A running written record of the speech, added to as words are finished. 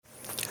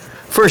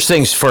First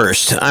things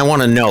first, I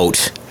want to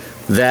note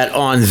that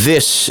on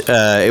this,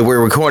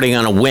 we're recording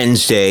on a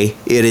Wednesday.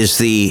 It is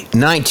the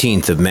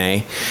 19th of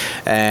May,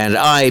 and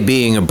I,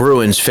 being a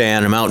Bruins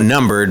fan, am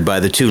outnumbered by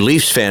the two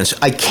Leafs fans.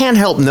 I can't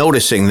help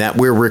noticing that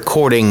we're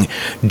recording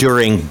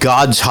during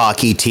God's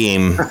hockey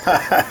team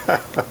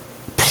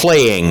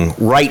playing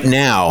right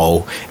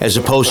now, as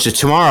opposed to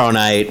tomorrow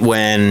night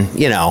when,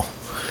 your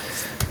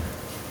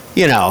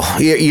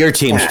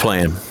team's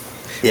playing.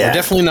 Yeah. We're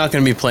definitely not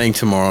going to be playing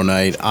tomorrow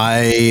night.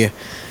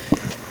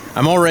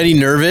 I'm already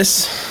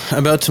nervous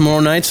about tomorrow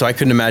night, so I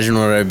couldn't imagine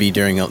what I'd be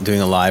doing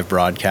a live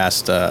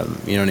broadcast. You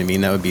know what I mean?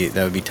 That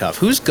would be tough.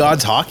 Who's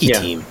God's hockey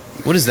team?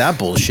 What is that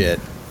bullshit?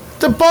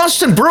 The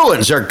Boston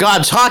Bruins are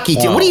God's hockey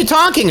team. What are you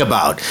talking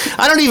about?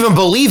 I don't even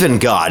believe in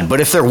God,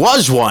 but if there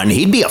was one,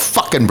 he'd be a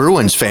fucking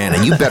Bruins fan,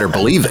 and you better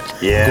believe it.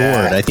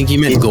 Yeah. Gord. I think he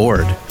meant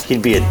Gord.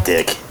 He'd be a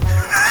dick.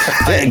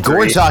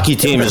 Gord's hockey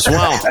team as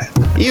well.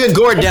 Even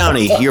Gord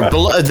Downey,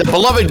 the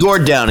beloved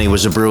Gord Downey,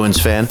 was a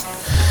Bruins fan.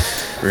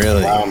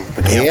 Really?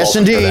 Yes,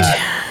 indeed.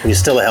 He's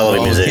still a hell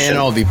of a musician. Can't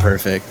all be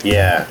perfect.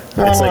 Yeah.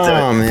 It's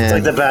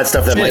like the bad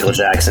stuff that Michael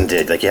Jackson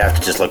did. Like, you have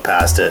to just look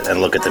past it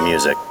and look at the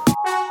music.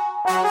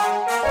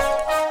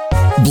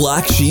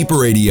 Black Sheep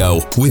Radio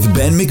with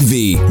Ben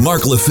McVee,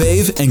 Mark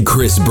Lefebvre, and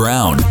Chris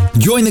Brown.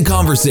 Join the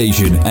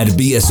conversation at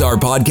BSR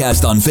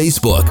Podcast on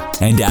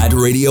Facebook and at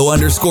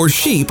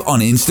radio_sheep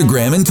on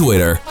Instagram and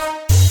Twitter.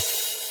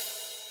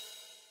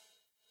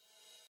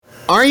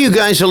 Are you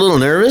guys a little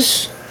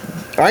nervous?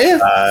 Are you?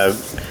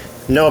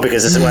 No,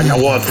 because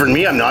for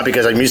me, I'm not,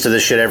 because I'm used to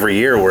this shit every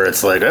year where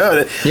it's like,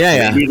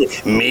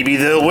 maybe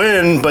they'll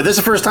win. But this is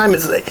the first time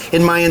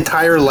in my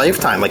entire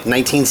lifetime. Like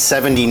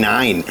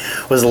 1979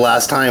 was the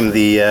last time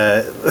the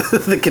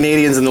the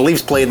Canadians and the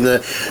Leafs played in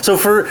the. So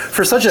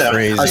for such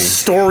a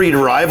storied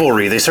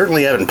rivalry, they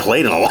certainly haven't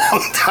played in a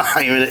long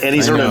time in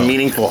any sort of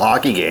meaningful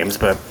hockey games.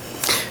 But.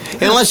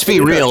 And let's be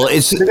real,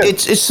 it's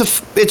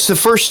the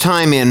first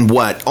time in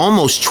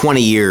almost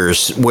 20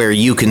 years where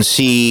you can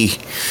see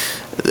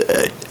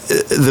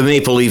the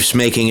Maple Leafs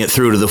making it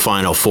through to the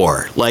Final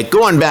Four. Like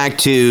going back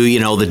to,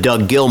 the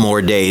Doug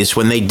Gilmour days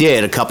when they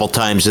did a couple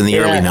times in the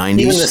early 90s.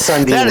 Even the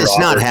Sundin that has Roberts,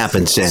 not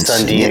happened since.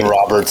 Sundin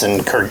Roberts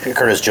and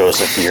Curtis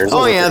Joseph years.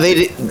 Oh yeah,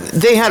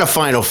 they had a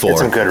Final Four.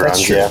 Some good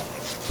runs, yeah.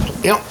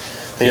 Yep.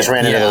 They just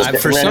ran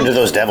into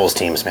those Devils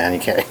teams, man. You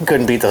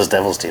couldn't beat those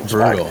Devils teams.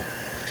 Brutal.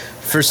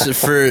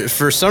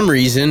 For some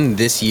reason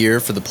this year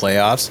for the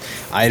playoffs,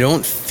 I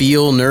don't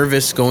feel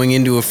nervous going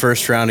into a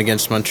first round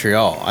against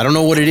Montreal. I don't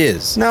know what it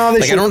is. No, I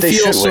don't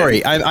feel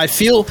sorry. I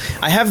feel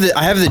I have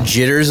the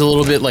jitters a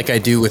little bit, like I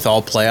do with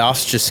all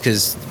playoffs, just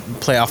because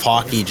playoff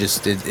hockey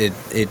just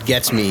it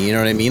gets me. You know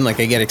what I mean? Like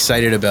I get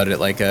excited about it,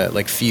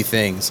 like few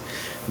things.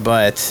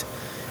 But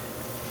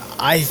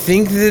I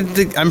think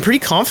that I'm pretty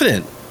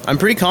confident.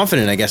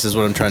 I guess is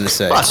what I'm trying to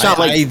say. Well, it's not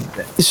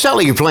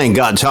like you're playing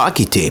God's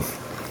hockey team.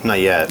 Not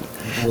yet.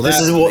 Well,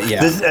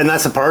 and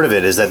that's a part of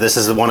it, is that this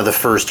is one of the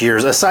first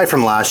years, aside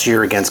from last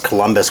year against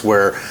Columbus,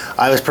 where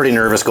I was pretty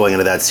nervous going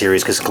into that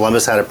series because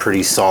Columbus had a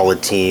pretty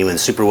solid team and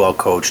super well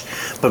coached.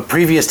 But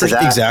previous to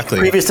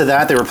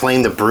that, they were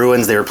playing the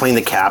Bruins, they were playing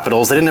the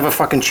Capitals. They didn't have a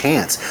fucking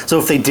chance. So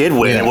if they did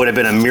win, it would have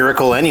been a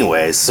miracle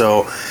anyes.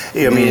 So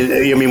I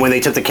mean, when they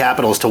took the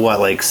Capitals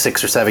to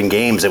 6 or 7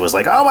 games, it was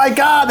like, oh my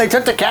God, they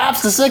took the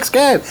Caps to 6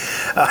 games.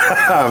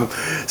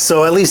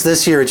 So at least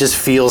this year, it just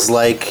feels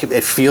like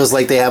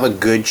they have a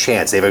good chance.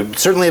 They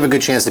certainly have a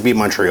good chance to beat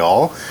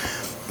Montreal.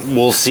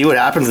 We'll see what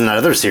happens in that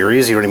other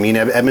series. You know what I mean?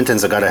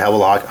 Edmonton's got a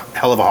hell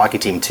of a hockey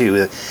team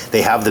too.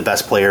 They have the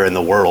best player in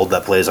the world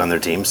that plays on their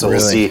team. So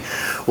really?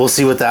 We'll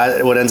see what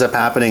ends up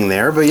happening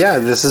there. But yeah,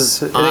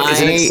 it's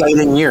an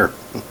exciting year.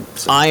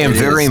 I am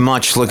very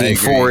much looking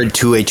forward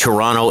to a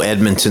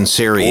Toronto-Edmonton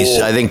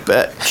series. I think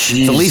the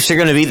Leafs are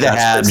going to beat the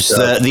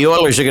Habs. The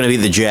Oilers are going to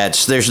beat the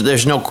Jets.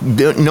 There's no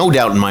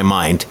doubt in my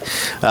mind.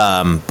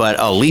 But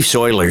a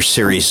Leafs-Oilers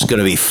series is going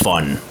to be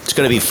fun. It's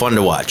going to be fun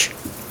to watch.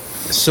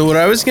 So what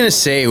I was going to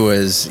say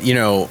was,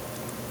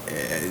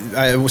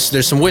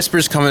 there's some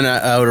whispers coming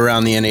out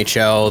around the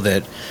NHL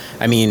that,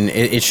 I mean,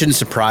 it shouldn't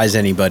surprise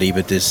anybody,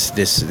 but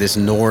this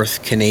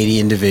North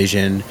Canadian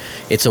division,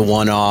 it's a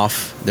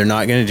one-off. They're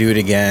not going to do it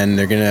again.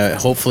 They're going to,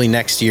 hopefully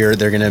next year,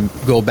 they're going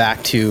to go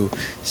back to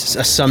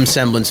some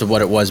semblance of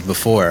what it was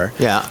before.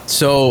 Yeah.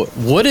 So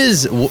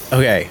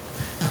okay,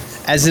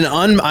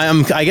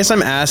 I guess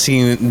I'm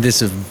asking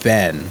this of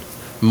Ben,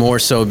 more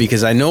so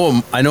because I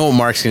know what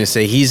Mark's going to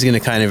say. He's going to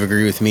kind of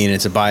agree with me, and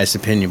it's a biased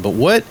opinion. But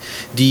what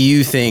do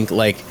you think?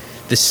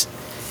 This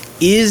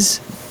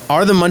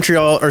are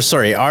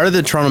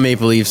the Toronto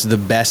Maple Leafs the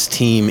best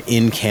team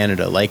in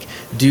Canada?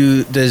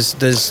 Undoubtedly.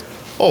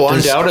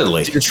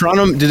 Do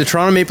the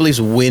Toronto Maple Leafs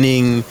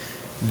winning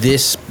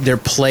their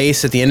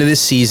place at the end of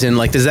this season,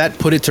 does that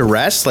put it to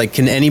rest?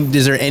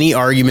 Is there any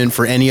argument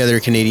for any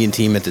other Canadian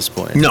team at this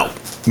point? No,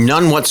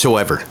 none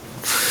whatsoever.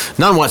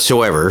 None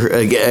whatsoever.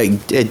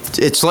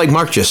 It's like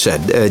Mark just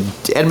said.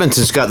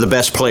 Edmonton's got the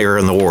best player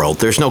in the world.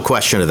 There's no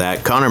question of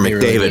that. Connor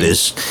McDavid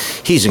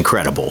he's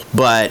incredible.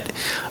 But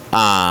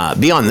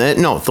Beyond that,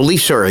 no, the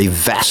Leafs are a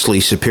vastly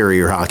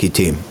superior hockey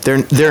team.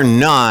 They're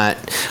not.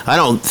 I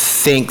don't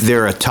think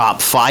they're a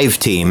top 5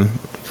 team.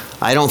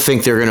 I don't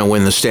think they're going to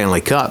win the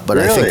Stanley Cup, but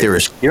really? I think there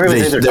is. You don't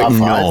even think they're top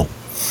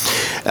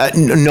 5?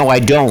 No, I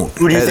don't.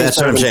 Who do you That's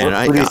what I'm saying.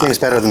 Who do you think is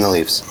better than the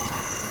Leafs?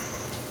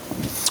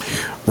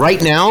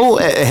 Right now,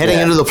 heading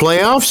into the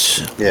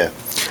playoffs, Yeah.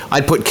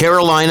 I'd put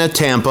Carolina,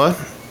 Tampa.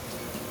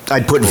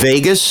 I'd put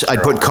Vegas.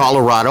 I'd put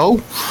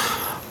Colorado.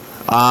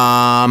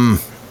 Boston.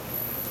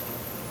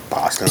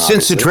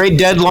 Since the trade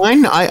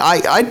deadline,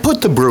 I'd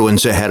put the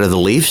Bruins ahead of the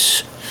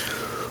Leafs.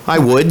 I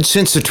would.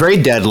 Since the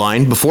trade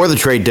deadline, before the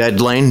trade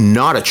deadline,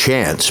 not a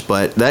chance.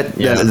 But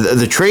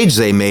the trades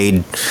they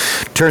made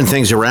turned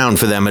things around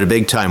for them in a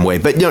big time way.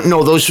 But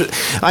no, those.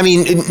 I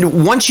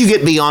mean, once you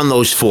get beyond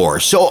those 4,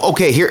 so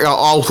okay, here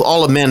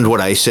I'll amend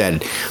what I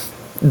said.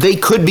 They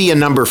could be a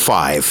number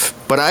 5,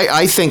 but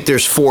I think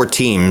there's 4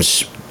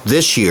 teams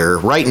this year,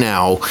 right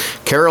now: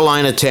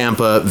 Carolina,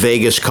 Tampa,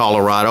 Vegas,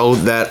 Colorado,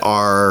 that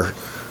are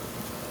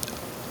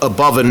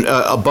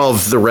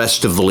above the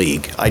rest of the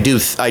league. I do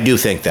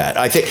think that.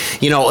 I think,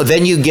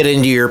 then you get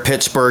into your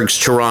Pittsburghs,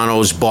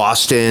 Torontos,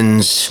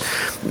 Bostons,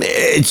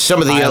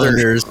 some of the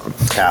Islanders.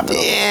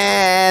 Capitals.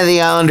 Yeah,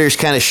 the Islanders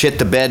kind of shit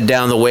the bed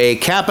down the way.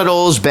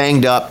 Capitals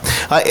banged up,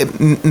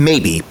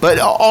 maybe. But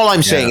all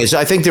I'm saying is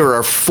I think there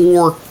are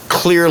 4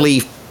 clearly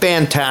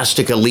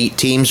fantastic elite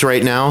teams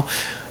right now,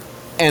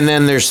 and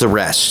then there's the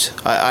rest.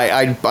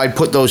 I'd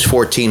put those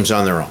 4 teams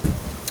on their own.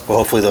 Well,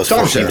 hopefully those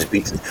 4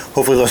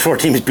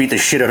 teams beat the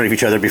shit out of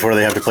each other before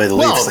they have to play the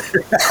Leafs.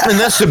 And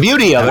that's the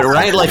beauty of it,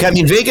 right? Like, I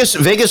mean,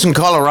 Vegas and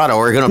Colorado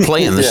are going to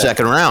play in the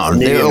second round.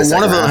 One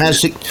of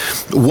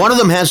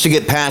them has to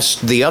get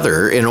past the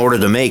other in order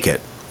to make it.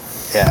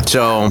 Yeah.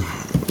 So,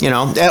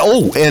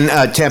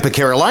 and Tampa,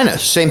 Carolina,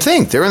 same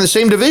thing. They're in the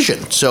same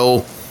division.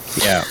 So,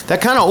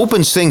 that kind of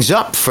opens things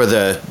up for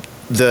the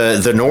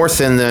North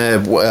and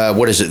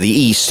the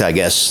East, I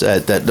guess,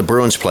 that the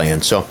Bruins play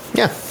in. So,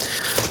 yeah.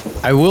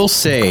 I will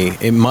say,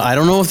 I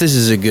don't know if this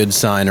is a good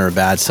sign or a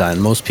bad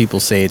sign. Most people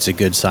say it's a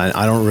good sign.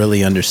 I don't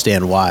really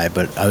understand why,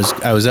 but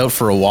I was out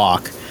for a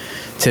walk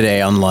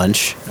today on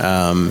lunch,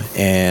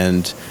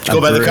 and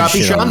go by the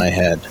coffee shop on my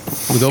head.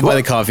 We go by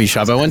the coffee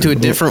shop. I went to a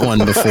different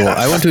one before.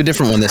 I went to a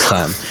different one this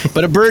time,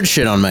 but a bird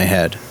shit on my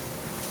head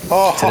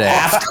today.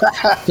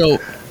 So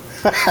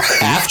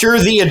after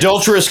the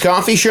adulterous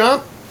coffee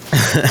shop.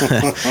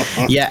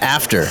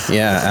 after.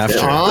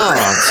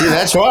 Oh, see,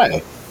 that's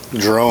why.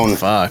 Drone.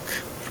 Fuck.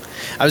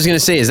 I was going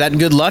to say, is that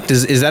good luck?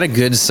 Is that a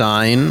good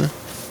sign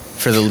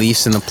for the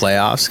Leafs in the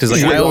playoffs?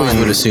 Because I always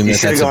would assume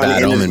that's a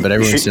bad omen, but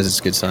everyone says it's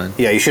a good sign.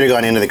 Yeah, you should have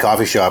gone into the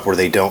coffee shop where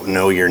they don't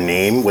know your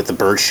name with the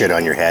bird shit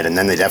on your head, and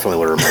then they definitely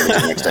would have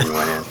remembered you next time you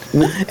went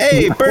in.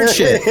 Hey, bird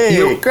shit!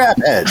 Hey, crap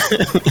head.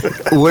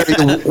 Were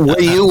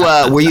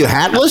you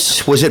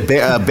hatless? Was it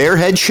bear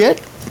head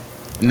shit?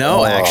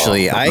 No,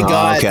 actually, I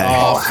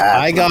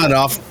got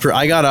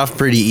off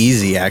pretty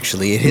easy.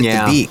 Actually, it hit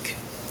the beak.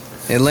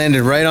 It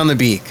landed right on the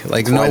beak,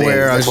 like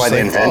nowhere. That's why they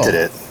invented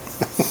it.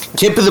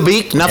 Tip of the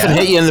beak, nothing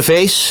hit you in the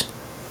face.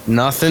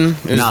 Nothing.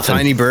 It was a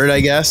tiny bird,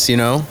 I guess. Get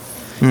a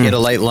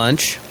light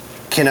lunch.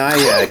 Can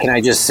I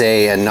just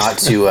say, and not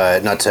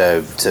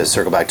to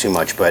circle back too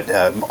much, but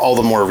all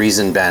the more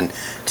reason, Ben,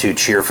 to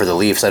cheer for the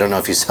Leafs. I don't know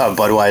if you saw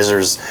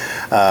Budweiser's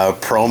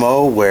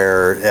promo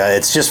where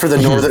it's just for the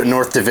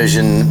North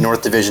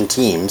Division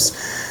teams.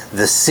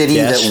 The city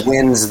that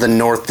wins the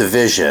North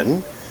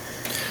Division.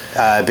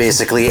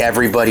 Basically,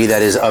 everybody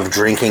that is of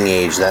drinking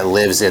age that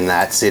lives in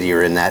that city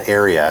or in that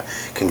area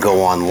can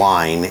go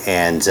online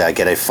and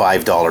get a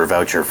 $5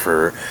 voucher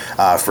for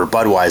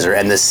Budweiser,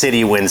 and the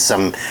city wins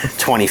some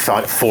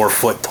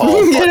 24-foot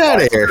tall Get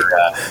out of here.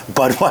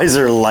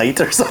 Budweiser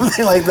Light or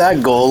something like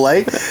that, Goal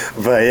Light.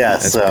 But yeah,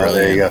 that's so brilliant.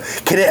 There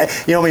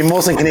you go.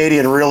 Molson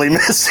Canadian really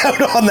missed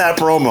out on that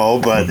promo,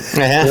 but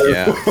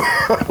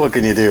what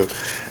can you do?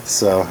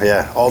 So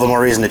yeah, all the more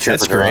reason to cheer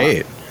for Toronto. That's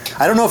great.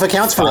 I don't know if it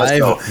counts for us,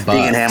 though,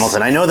 being in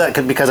Hamilton. I know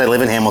that because I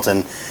live in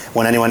Hamilton,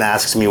 when anyone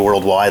asks me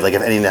worldwide, like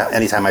if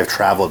anytime I've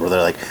traveled where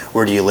they're like,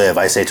 where do you live?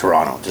 I say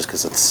Toronto, just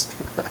because it's...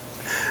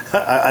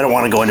 I don't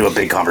want to go into a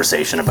big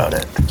conversation about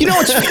it.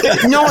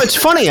 It's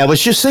funny. I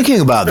was just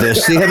thinking about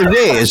this the other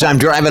day as I'm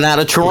driving out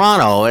of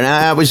Toronto, and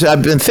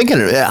I've been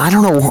thinking, I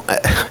don't know.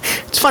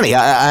 It's funny.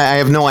 I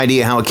have no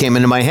idea how it came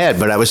into my head,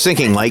 but I was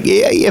thinking, like,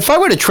 if I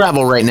were to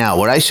travel right now,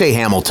 would I say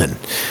Hamilton?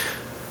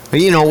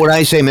 Would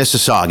I say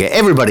Mississauga?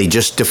 Everybody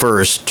just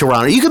defers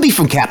Toronto. You could be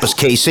from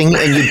Kapuskasing,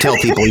 and you'd tell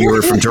people you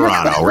were from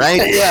Toronto, right?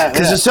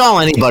 Because it's all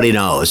anybody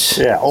knows.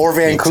 Yeah, or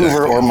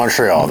Vancouver or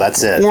Montreal.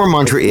 That's it. Or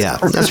Montreal. Yeah,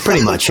 that's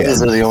pretty much it.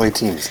 Those are the only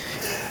teams.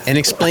 And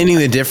explaining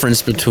the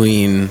difference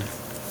between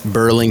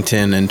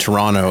Burlington and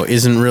Toronto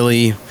isn't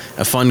really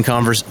a fun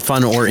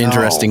or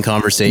interesting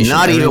conversation.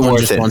 Not even Everyone worth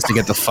just it. wants to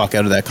get the fuck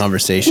out of that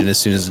conversation as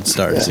soon as it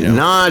starts.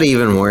 Not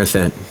even worth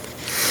it.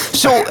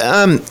 So,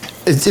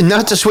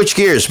 not to switch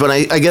gears, but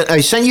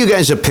I sent you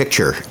guys a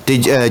picture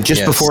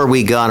before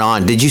we got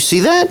on. Did you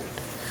see that?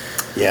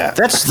 Yeah.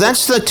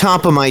 That's the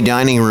top of my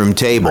dining room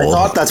table. I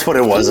thought that's what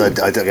it was.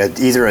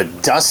 Either a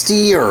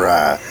dusty or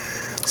a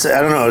So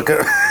I don't know.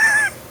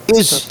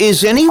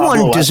 Is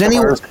anyone? Does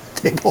anyone?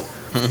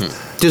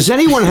 Does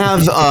anyone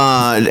have?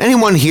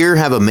 Anyone here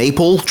have a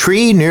maple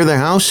tree near their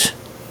house?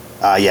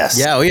 Yes.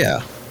 Yeah. Oh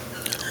yeah.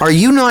 Are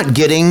you not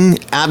getting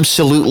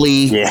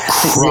absolutely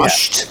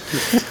crushed?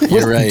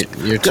 You're right.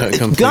 You're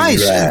completely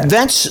guys. right.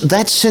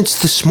 That's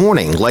since this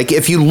morning. Like,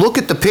 if you look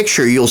at the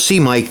picture, you'll see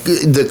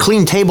the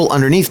clean table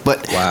underneath.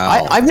 But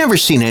wow. I've never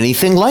seen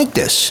anything like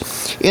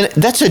this.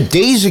 That's a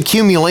day's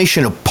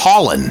accumulation of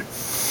pollen.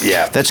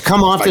 Yeah, that's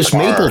come off this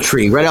maple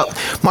tree right out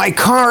my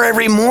car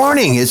every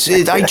morning.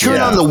 I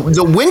turn on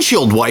the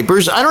windshield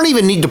wipers. I don't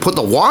even need to put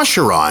the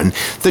washer on.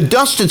 The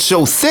dust is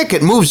so thick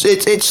it moves.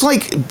 It's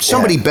like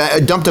somebody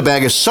dumped a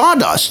bag of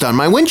sawdust on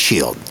my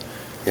windshield.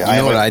 Yeah, I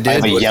know what I did. I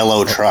have a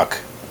yellow truck.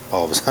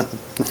 All of a sudden,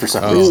 for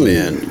some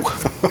reason.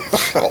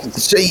 Man.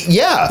 So,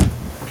 yeah.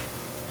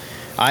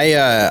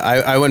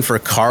 I went for a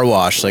car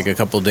wash like a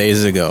couple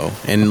days ago,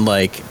 and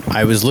like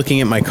I was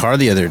looking at my car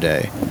the other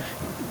day.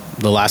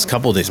 The last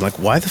couple of days, I'm like,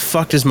 why the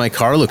fuck does my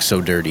car look so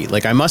dirty?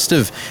 Like I must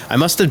have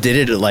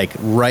did it like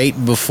right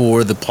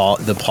before the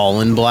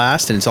pollen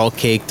blast, and it's all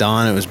caked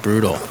on. It was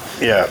brutal.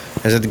 Yeah,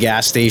 I was at the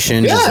gas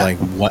station, just like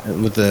what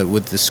with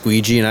the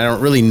squeegee, and I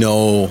don't really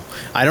know.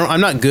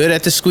 I'm not good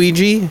at the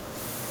squeegee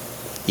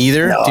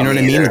either. No, do you know what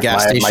I mean? Either. The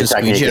gas station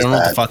squeegee. I don't know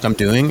what the fuck I'm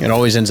doing. It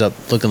always ends up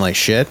looking like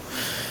shit.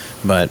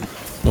 But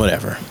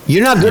whatever.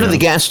 You're not good at the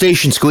gas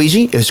station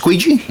squeegee?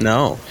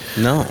 No.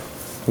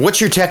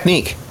 What's your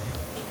technique?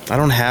 I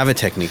don't have a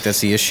technique.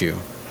 That's the issue.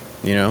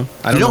 You know,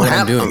 I don't know what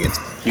I'm doing.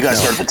 You got to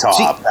start at the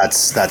top.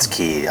 That's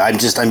key. I'm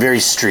very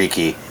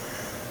streaky.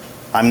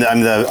 I'm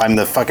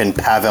the fucking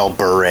Pavel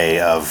Bure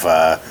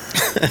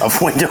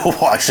of window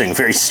washing.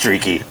 Very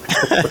streaky.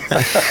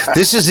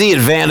 This is the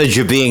advantage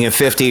of being a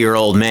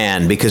 50-year-old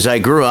man, because I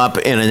grew up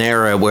in an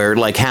era where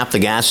like half the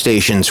gas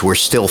stations were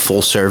still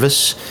full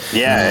service.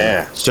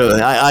 Yeah. So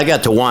I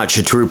got to watch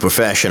a true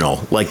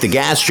professional. Like the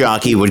gas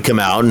jockey would come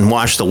out and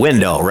wash the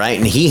window, right?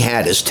 And he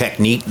had his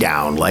technique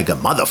down like a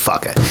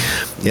motherfucker.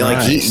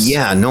 Nice.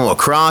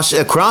 Like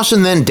across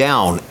and then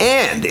down.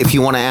 And if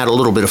you want to add a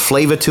little bit of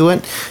flavor to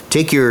it,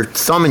 take your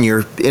thumb and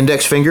your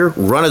index finger,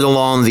 run it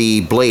along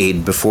the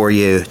blade before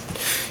you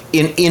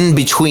in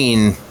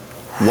between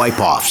wipe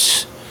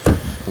offs.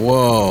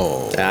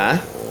 Whoa.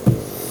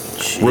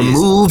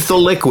 Remove the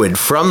liquid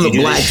from the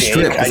black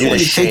strip. I do the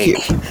shake.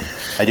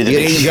 I do the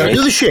big shake. You gotta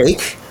do the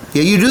shake.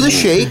 Yeah, you do the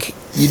shake.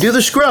 You do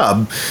the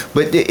scrub,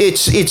 but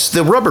it's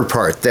the rubber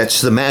part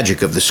that's the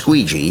magic of the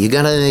squeegee. You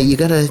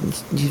gotta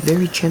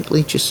very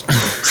gently just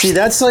see.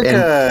 That's like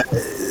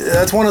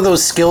that's one of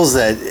those skills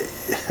that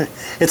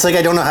it's like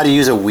I don't know how to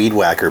use a weed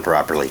whacker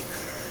properly.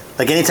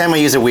 Like anytime I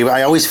use a weed,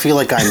 I always feel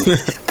like I'm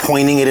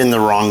pointing it in the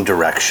wrong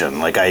direction.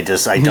 Like I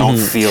don't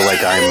feel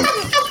like I'm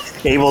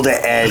able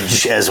to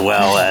edge as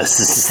well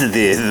as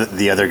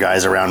the other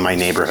guys around my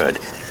neighborhood.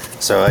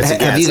 So it's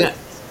again.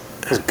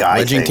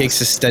 Wedging takes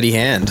a steady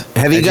hand.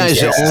 Have you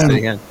guys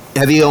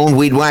owned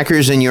weed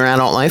whackers in your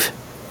adult life?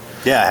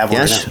 Yeah, I have one.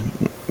 Yes.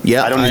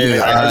 Yeah, I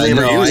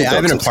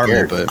have an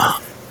apartment, but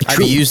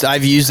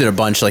I've used it a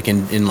bunch, like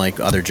in like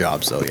other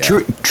jobs, though.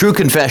 Yeah. True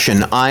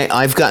confession.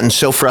 I've gotten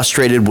so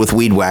frustrated with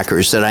weed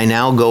whackers that I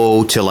now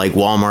go to like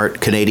Walmart,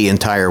 Canadian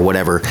Tire,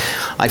 whatever.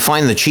 I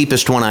find the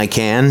cheapest one I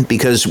can,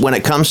 because when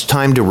it comes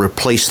time to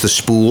replace the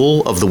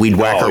spool of the weed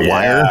whacker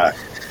wire.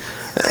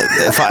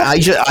 If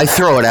I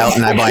throw it out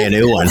and I buy a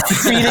new one.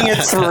 Feeding it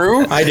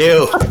through? I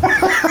do.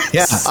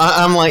 Yeah,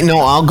 I'm like, no,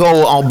 I'll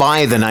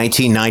buy the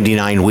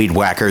 1999 weed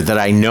whacker that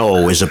I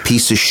know is a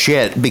piece of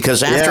shit,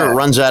 because after it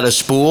runs out of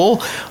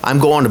spool, I'm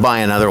going to buy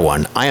another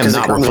one. I am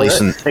not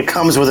replacing. It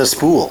comes with a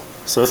spool,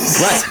 so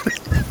right.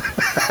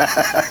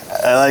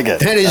 I like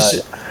it. That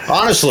is.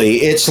 Honestly,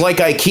 it's like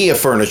IKEA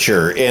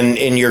furniture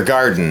in your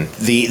garden.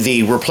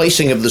 The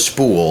replacing of the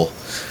spool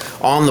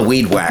on the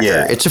weed whacker.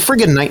 Yeah. It's a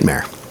friggin'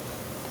 nightmare.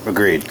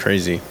 Agreed.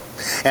 Crazy.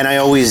 And I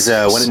always,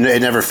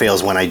 it never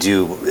fails when I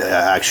do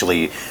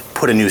actually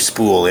put a new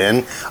spool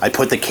in. I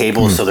put the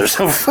cables so they're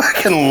so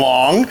fucking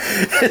long.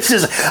 It's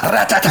just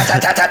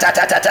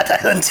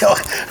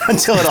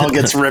until it all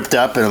gets ripped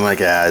up, and I'm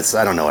like, I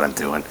don't know what I'm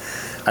doing.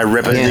 I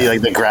rip it,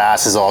 like the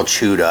grass is all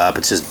chewed up.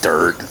 It's just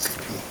dirt.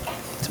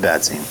 It's a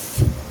bad scene.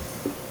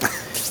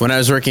 When I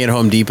was working at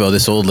Home Depot,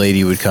 this old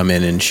lady would come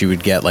in and she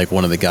would get like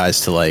one of the guys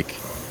to like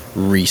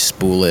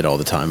re-spool it all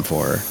the time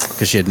for her,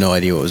 because she had no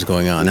idea what was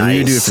going on. Nice. And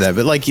you do it for that,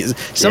 but like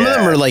some of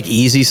them are like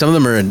easy, some of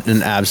them are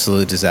an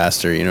absolute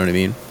disaster. You know what I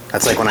mean?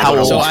 That's like when I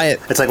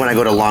it's like when I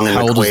go to Long and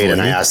McQuaid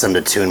and I ask them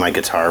to tune my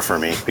guitar for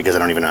me, because I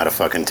don't even know how to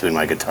fucking tune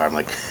my guitar. I'm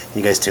like,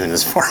 you guys tune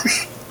this for me?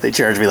 They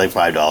charge me like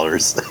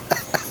 $5.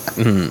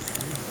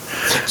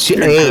 See,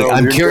 hey,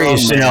 I'm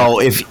curious to know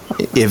if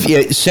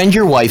you send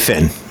your wife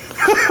in,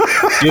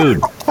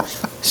 dude.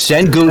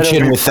 Send Gooch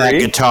in with that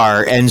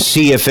guitar and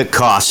see if it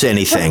costs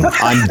anything.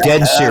 I'm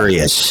dead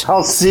serious.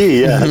 I'll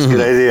see. Yeah, that's a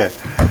good idea.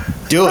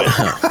 Do it.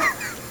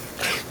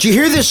 Did you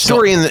hear this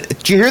story in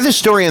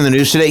the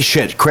news today?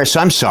 Shit, Chris,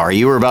 I'm sorry.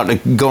 You were about to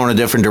go in a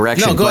different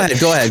direction. No, go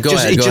ahead.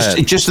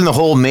 Just in the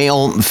whole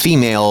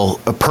male-female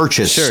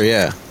purchase. Sure,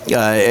 yeah.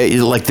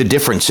 like the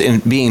difference in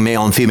being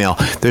male and female.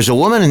 There's a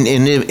woman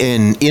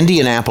in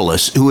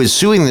Indianapolis who is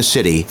suing the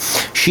city.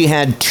 She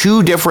had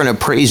 2 different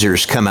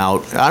appraisers come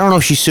out. I don't know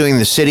if she's suing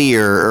the city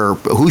or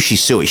who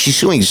she's suing. She's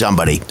suing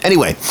somebody.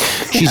 Anyway,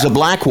 she's a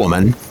black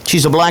woman.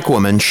 She's a black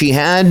woman. She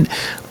had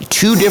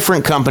 2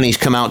 different companies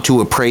come out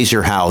to appraise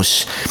her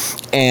house,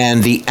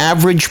 and the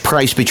average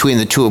price between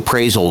the 2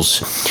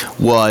 appraisals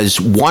was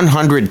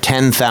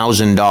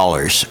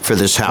 $110,000 for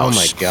this house. Oh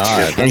my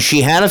God. And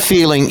she had a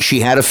feeling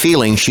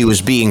she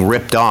was being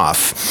ripped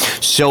off.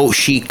 So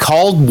she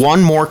called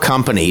one more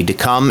company to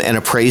come and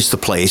appraise the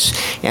place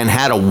and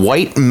had a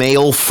white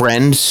male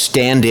friend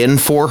stand in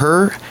for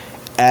her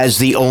as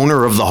the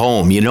owner of the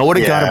home. You know what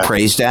it got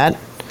appraised at?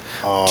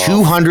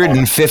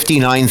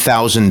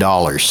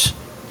 $259,000.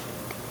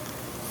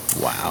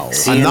 Wow.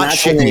 See, I'm not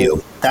shitting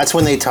you. That's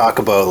when they talk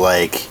about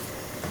like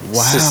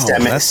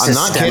systemic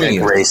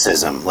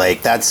racism.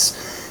 Like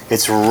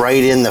it's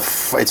right in the.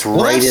 It's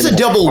well, right that's in the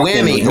double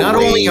whammy. Not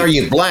only are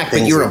you black,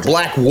 but you're a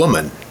black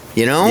woman.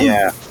 You know?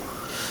 Yeah.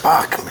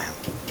 Fuck, man.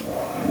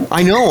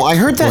 I know. I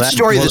heard that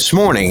story this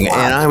morning,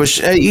 and I was.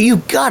 You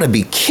got to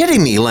be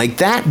kidding me! Like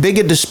that big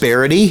a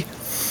disparity.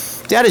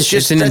 That is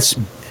just that's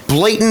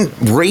blatant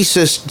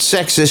racist,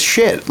 sexist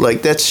shit.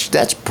 Like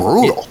that's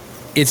brutal.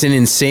 It's an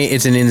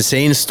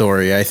insane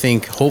story. I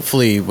think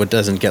hopefully what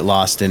doesn't get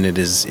lost in it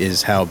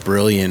is how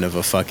brilliant of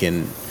a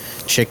fucking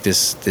chick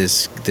this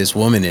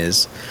woman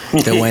is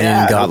that went in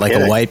and got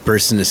a white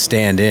person to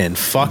stand in.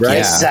 Fuck right?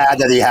 It's sad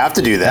that you have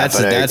to do that.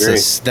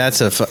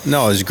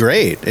 No, it's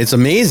great. It's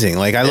amazing.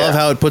 Like I love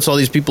how it puts all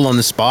these people on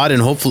the spot,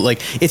 and hopefully,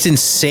 like it's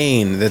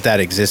insane that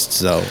exists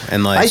though.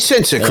 And like I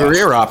sense a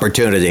career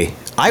opportunity.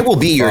 I will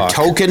be your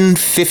token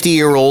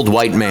 50-year-old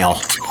white male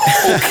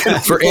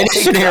for any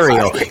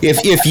scenario.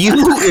 If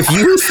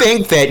you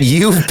think that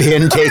you've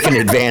been taken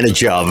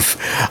advantage of,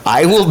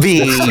 I will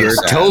be your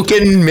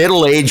token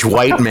middle-aged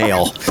white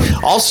male.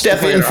 I'll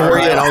step in for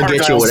you and I'll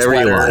get you whatever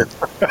you want.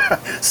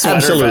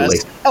 Absolutely.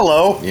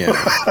 Hello. Yeah.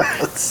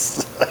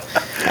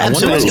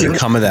 Absolutely. What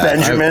come of that?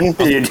 Benjamin.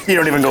 You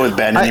don't even go with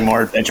Ben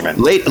anymore. Benjamin.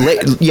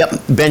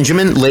 Yep,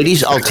 Benjamin.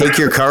 Ladies, I'll take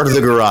your car to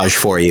the garage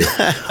for you.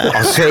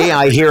 I'll say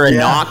I hear a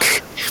knock.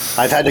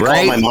 I've had to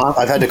call my mom.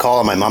 I've had to call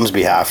on my mom's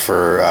behalf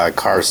for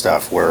car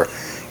stuff where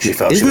she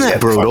felt she was getting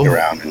fucked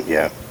around. And,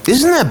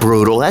 Isn't that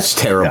brutal? That's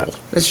terrible.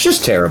 That's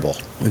just terrible.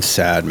 It's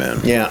sad,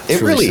 man. Yeah,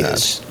 it really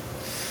is.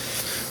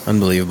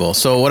 Unbelievable.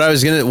 So what I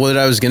was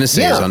gonna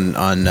say is on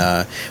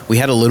we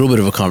had a little bit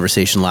of a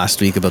conversation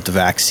last week about the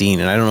vaccine,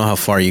 and I don't know how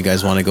far you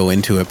guys want to go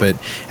into it, but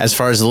as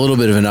far as a little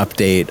bit of an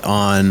update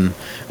on,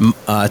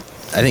 I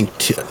think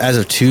as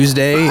of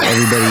Tuesday,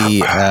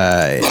 everybody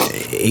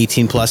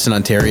 18 plus in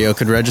Ontario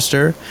could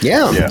register.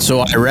 Yeah.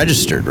 So I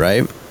registered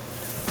right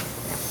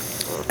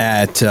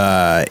at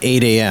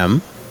 8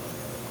 a.m.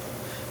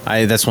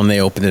 That's when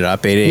they opened it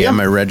up. 8 a.m.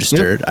 I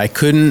registered. Yep. I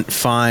couldn't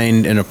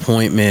find an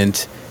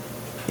appointment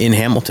in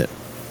Hamilton.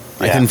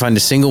 I couldn't find a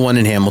single one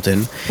in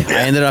Hamilton.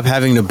 I ended up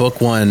having to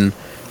book one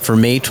for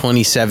May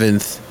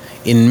 27th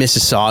in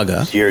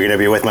Mississauga. You're going to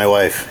be with my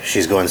wife.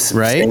 She's going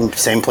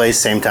same place,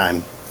 same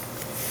time.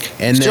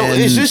 And so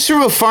then, is this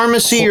through a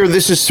pharmacy or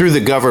this is through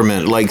the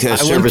government? Like I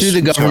went through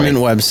the government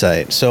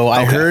website. So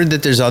I heard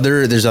that there's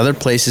other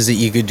places that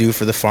you could do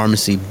for the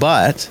pharmacy,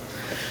 but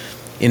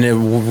in a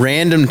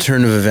random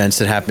turn of events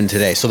that happened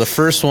today. So the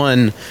first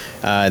one,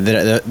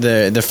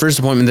 the first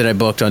appointment that I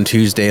booked on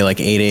Tuesday, like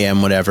 8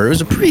 a.m., whatever, it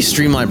was a pretty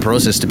streamlined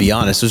process, to be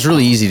honest. It was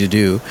really easy to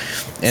do.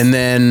 And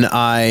then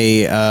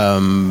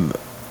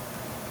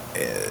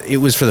it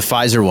was for the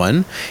Pfizer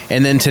one.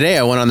 And then today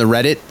I went on the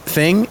Reddit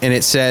thing, and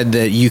it said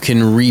that you can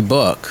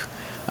rebook.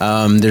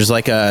 There's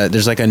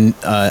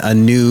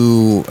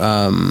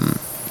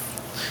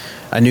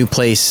a new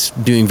place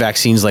doing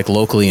vaccines like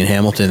locally in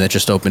Hamilton that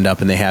just opened up,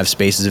 and they have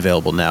spaces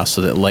available now.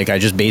 So that like I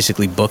just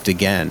basically booked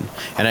again,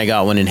 and I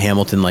got one in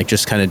Hamilton, like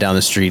just kind of down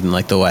the street in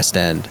like the West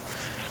End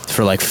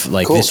for like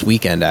cool. This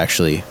weekend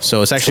actually.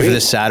 So it's actually for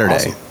this Saturday.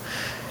 Awesome.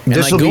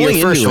 This will be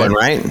your first one,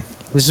 right?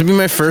 This will be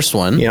my first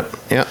one.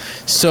 Yep.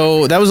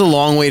 So that was a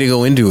long way to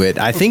go into it.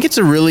 I think it's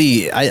a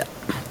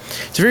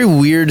very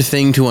weird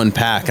thing to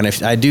unpack, and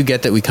I do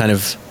get that we kind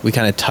of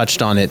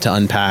touched on it to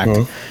unpack.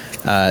 Mm-hmm.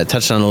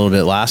 Touched on a little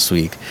bit last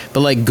week, but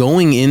like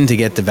going in to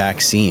get the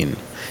vaccine,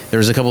 there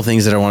was a couple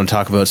things that I want to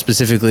talk about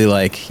specifically.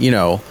 Like, you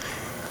know,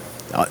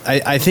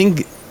 I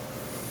think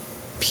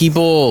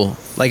people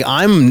like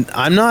I'm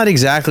not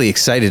exactly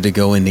excited to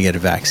go in to get a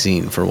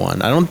vaccine for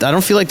one. I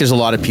don't feel like there's a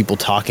lot of people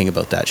talking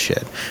about that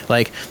shit.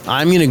 Like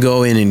I'm gonna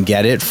go in and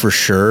get it for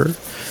sure.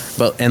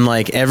 And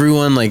like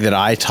everyone like that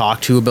I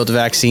talk to about the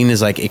vaccine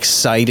is like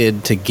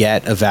excited to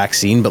get a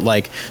vaccine, but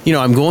like, you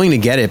know, I'm going to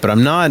get it, but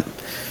I'm not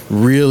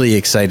really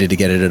excited to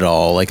get it at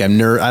all. Like I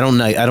don't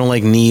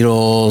like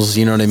needles,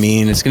 you know what I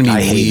mean? It's gonna be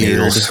weird.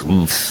 Needles.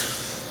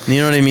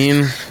 You know what I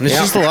mean? It's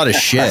just a lot of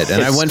shit.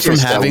 And I went from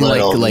having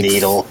like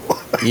needle.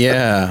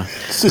 Yeah.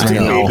 It's just a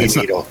baby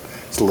needle.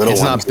 It's a little.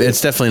 It's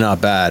definitely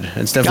not bad.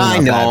 It's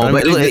definitely not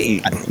bad.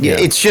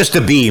 It's just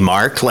a B,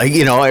 Mark. Like,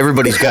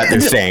 everybody's got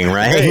their thing,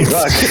 right? Hey,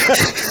 look,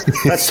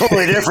 that's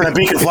totally different. A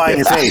bee can fly in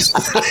your face.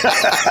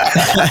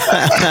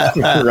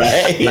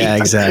 Right? Yeah,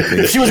 exactly.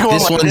 If she was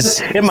going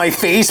in my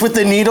face with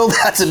the needle,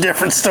 that's a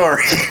different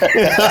story.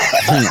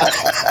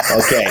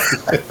 Okay.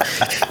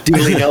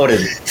 Duly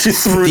noted. She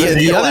threw the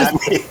needle at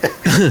me.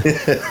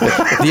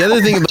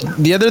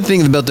 The other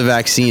thing about the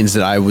vaccines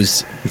that I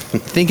was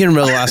thinking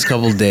about the last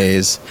couple of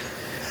days,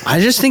 I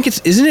just think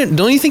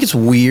don't you think it's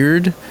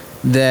weird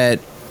that,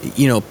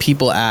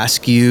 people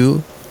ask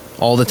you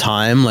all the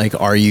time, like,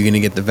 are you going to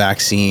get the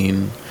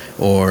vaccine?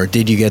 Or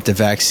did you get the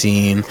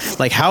vaccine?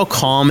 Like, how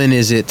common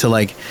is it to,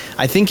 like,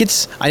 I think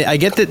I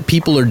get that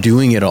people are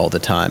doing it all the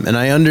time. And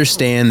I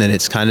understand that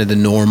it's kind of the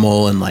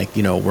normal and, like,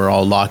 we're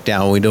all locked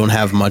down. We don't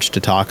have much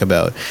to talk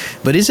about.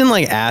 But isn't,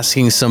 like,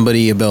 asking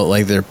somebody about,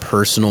 like, their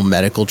personal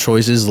medical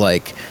choices,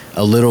 like,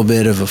 a little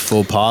bit of a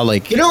faux pas?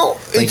 Like,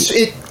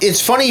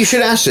 it's funny you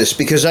should ask this,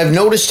 because I've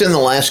noticed in the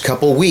last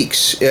couple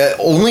weeks,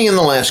 only in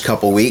the last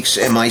couple weeks,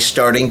 am I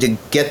starting to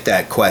get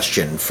that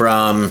question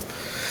from...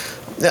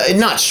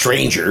 not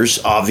strangers,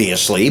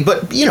 obviously,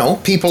 but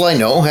people I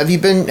know. Have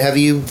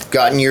you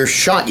gotten your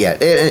shot yet?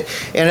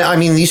 And I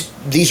mean,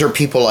 these are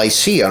people I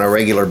see on a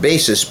regular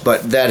basis,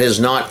 but that has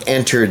not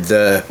entered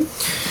the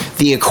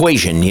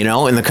equation,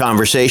 in the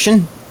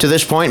conversation to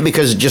this point,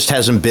 because it just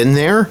hasn't been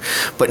there.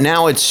 But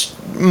now it's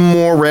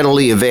more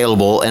readily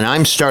available, and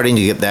I'm starting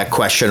to get that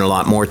question a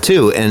lot more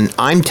too, and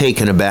I'm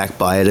taken aback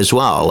by it as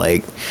well.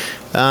 Like,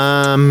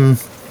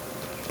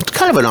 it's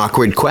kind of an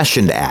awkward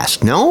question to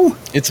ask, no?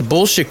 It's a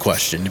bullshit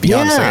question, to be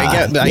honest. I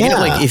get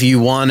like, if you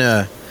want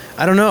to,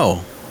 I don't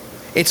know.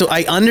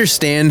 I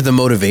understand the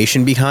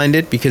motivation behind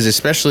it, because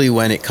especially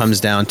when it comes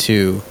down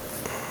to,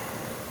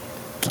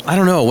 I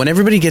don't know, when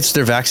everybody gets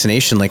their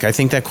vaccination, like, I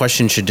think that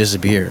question should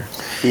disappear.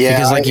 Yeah.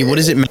 Because, like, what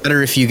does it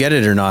matter if you get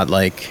it or not?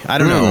 Like, I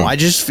don't know.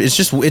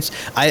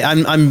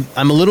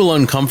 I'm a little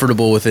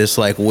uncomfortable with this,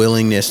 like,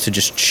 willingness to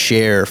just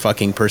share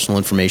fucking personal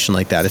information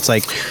like that. It's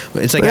like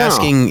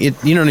asking it,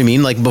 you know what I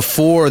mean? Like,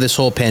 before this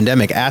whole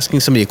pandemic,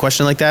 asking somebody a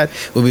question like that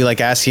would be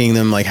like asking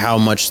them, like, how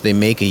much they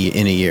make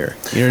in a year.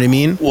 You know what I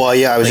mean? Well,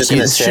 yeah, I was just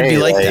going to say, should be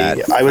like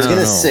that. I was going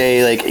to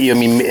say, like,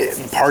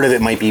 part of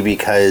it might be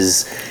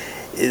because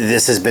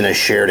this has been a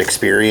shared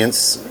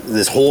experience.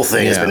 This whole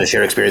thing has been a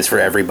shared experience for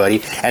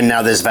everybody. And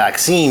now this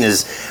vaccine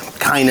is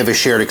kind of a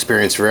shared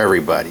experience for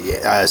everybody.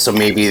 So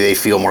maybe they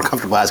feel more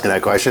comfortable asking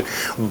that question.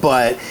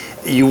 But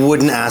you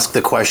wouldn't ask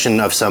the question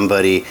of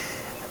somebody,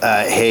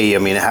 hey,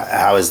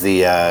 how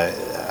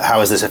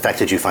has this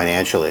affected you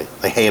financially?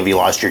 Like, hey, have you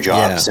lost your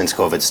job since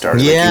COVID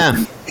started? Yeah.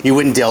 Like, you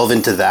wouldn't delve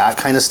into that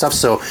kind of stuff.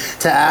 So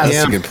to ask,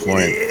 that's a good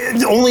point.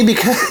 Only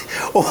because,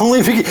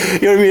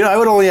 you know what I mean? I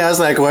would only ask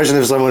that question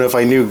if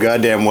I knew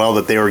goddamn well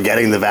that they were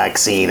getting the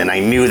vaccine, and I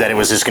knew that it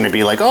was just going to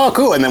be like, oh,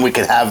 cool, and then we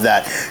could have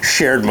that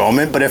shared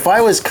moment. But if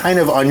I was kind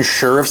of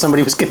unsure if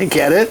somebody was going to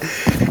get it,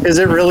 is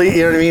it really?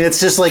 You know what I mean? It's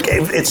just like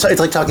it's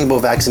like talking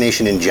about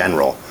vaccination in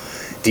general.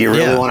 Do you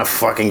really want to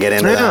fucking get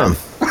into that?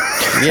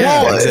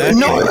 Yeah,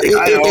 exactly.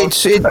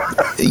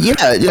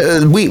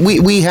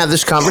 We had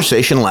this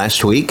conversation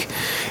last week,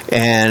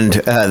 and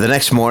the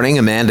next morning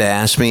Amanda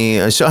asked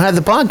me, so how'd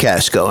the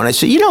podcast go? And I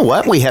said, you know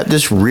what, we had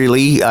this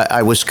really,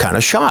 I was kind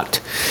of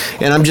shocked,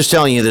 and I'm just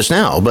telling you this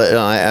now, but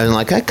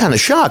I'm kind of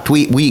shocked.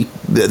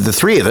 The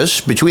three of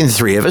us, between the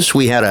three of us,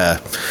 we had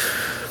a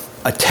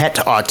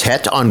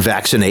tete-a-tete on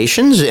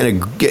vaccinations,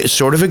 and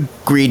sort of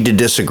agreed to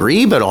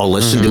disagree, but all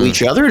listened to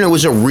each other, and it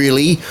was a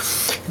really,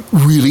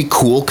 really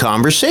cool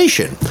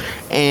conversation.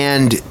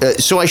 And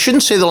so I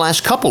shouldn't say the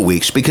last couple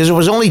weeks, because it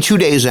was only 2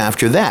 days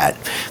after that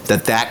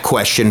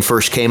question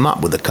first came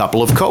up with a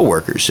couple of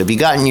coworkers. Have you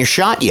gotten your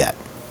shot yet?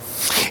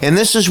 And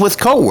this is with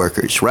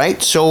coworkers, right?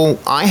 So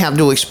I have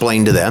to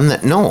explain to them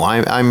that no,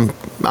 I'm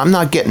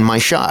not getting my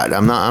shot.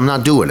 I'm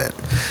not doing it.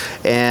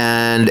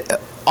 And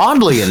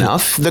oddly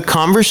enough, the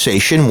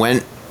conversation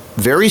went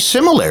very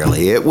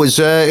similarly. It was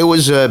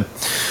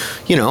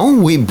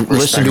we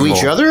listened to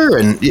each other,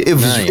 and it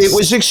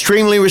was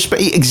extremely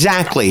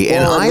exactly.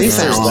 And I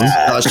found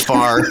thus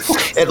far,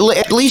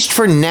 at least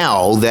for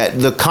now, that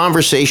the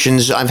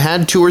conversations I've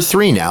had 2 or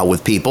 3 now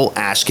with people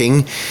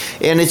asking,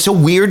 and it's a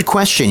weird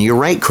question. You're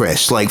right,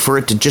 Chris. Like, for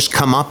it to just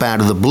come up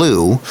out of the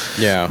blue.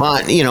 Yeah.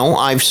 But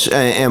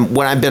and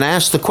when I've been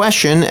asked the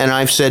question, and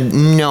I've said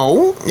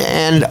no,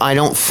 and I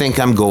don't think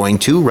I'm going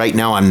to right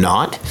now. I'm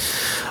not.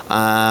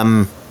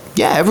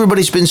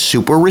 Everybody's been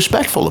super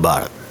respectful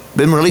about it.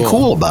 Been really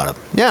cool about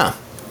it. Yeah.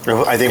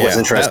 I think what's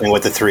interesting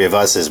with the three of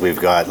us is we've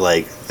got,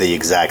 like, the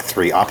exact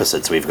 3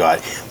 opposites. We've got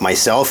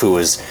myself, who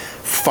was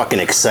fucking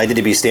excited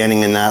to be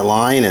standing in that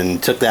line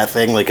and took that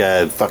thing like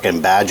a fucking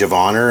badge of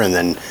honor, and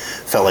then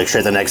felt like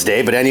shit the next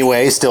day. But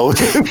anyway, still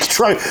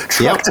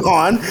trucked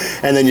on.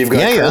 And then you've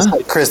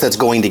got Chris that's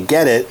going to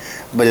get it,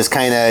 but is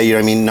kind of,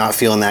 not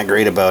feeling that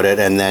great about it.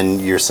 And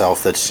then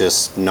yourself that's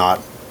just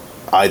not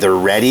either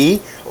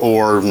ready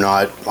or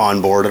not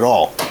on board at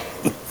all.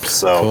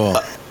 So...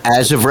 Cool.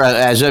 As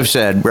I've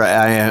said,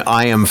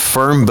 I am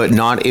firm but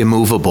not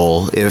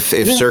immovable. If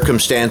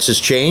circumstances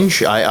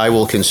change, I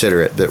will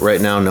consider it. But right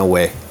now, no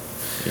way.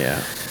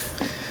 Yeah.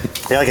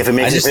 Yeah, like if it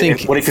makes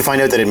what if you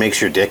find out that it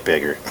makes your dick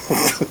bigger?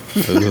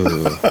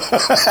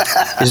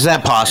 Is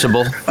that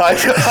possible?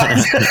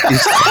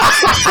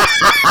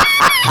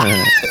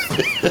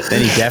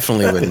 Then he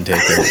definitely wouldn't take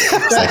it.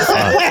 It's like,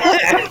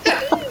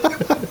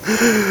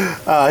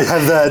 I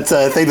have that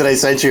thing that I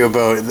sent you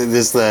about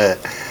this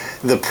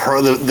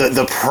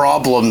the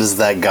problems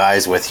that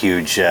guys with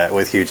huge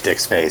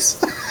dicks face.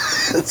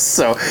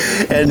 So,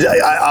 and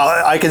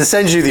I can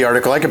send you the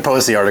article. I can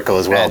post the article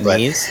as well.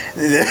 But yeah,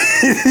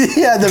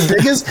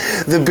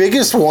 the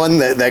biggest one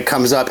that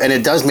comes up, and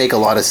it does make a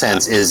lot of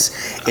sense,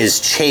 is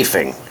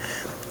chafing.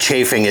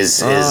 Chafing is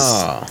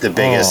the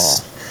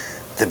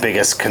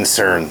biggest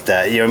concern.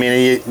 That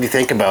you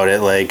think about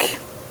it, like,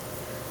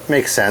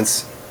 makes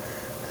sense.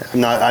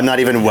 I'm not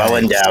even well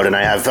endowed, and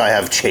I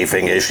have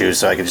chafing issues,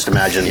 so I can just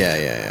imagine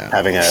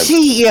having a.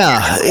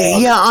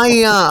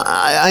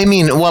 I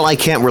mean, well, I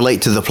can't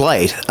relate to the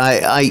plate.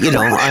 I've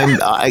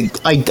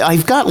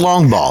got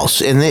long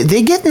balls, and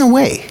they get in the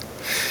way.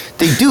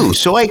 They do.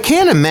 So I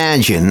can't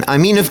imagine. I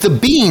mean, if the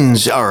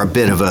beans are a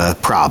bit of a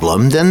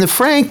problem, then the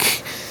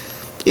Frank,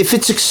 if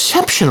it's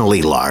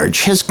exceptionally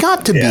large, has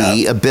got to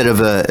be a bit of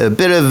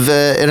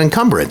an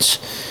encumbrance.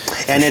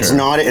 And it's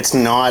not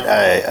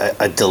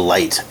a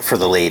delight for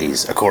the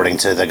ladies, according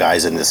to the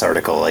guys in this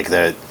article. Like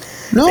they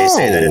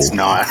say that it's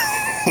not.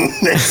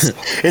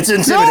 it's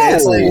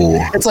intimidating.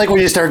 No. It's like when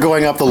you start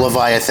going up the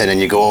Leviathan and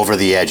you go over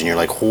the edge and you're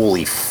like,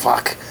 holy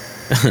fuck,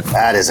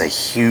 that is a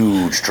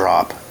huge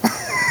drop.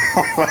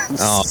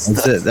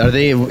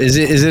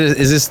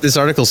 This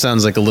article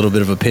sounds like a little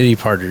bit of a pity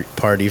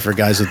party for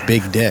guys with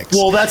big dicks.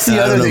 Well, that's the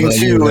other thing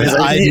too.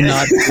 I do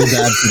not feel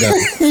bad for them.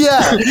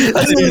 Yeah,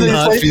 I do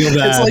not feel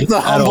bad. It's like the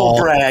humble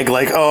brag,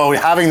 like, oh,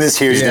 having this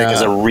huge dick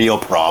is a real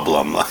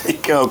problem.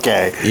 Like,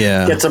 okay,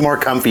 get some more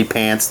comfy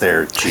pants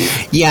there,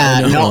 chief. Yeah,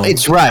 no,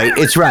 it's right.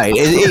 It's right.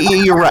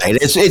 You're right.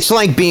 It's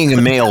like being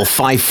a male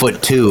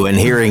 5'2" and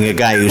hearing a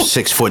guy who's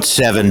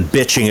 6'7"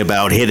 bitching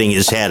about hitting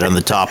his head on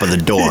the top of the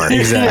door.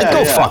 Exactly. Like,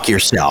 go fuck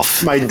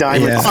yourself. My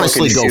diamond.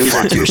 Honestly, go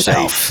fuck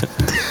yourself.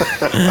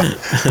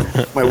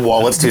 My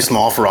wallet's too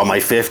small for all my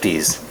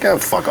 50s. Go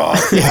fuck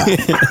off. Yeah.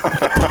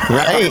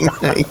 Right?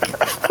 Like,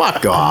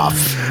 fuck off.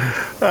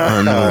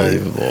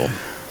 Unbelievable.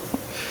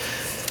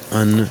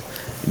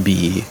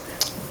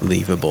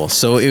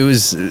 So it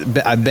was,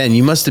 Ben,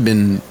 you must have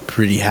been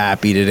pretty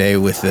happy today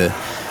with the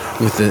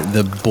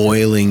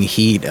boiling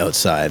heat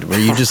outside. Were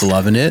you just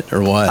loving it,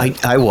 or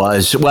what? I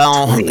was.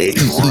 Well,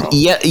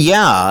 yeah.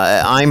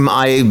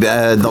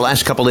 The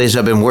last couple of days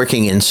I've been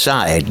working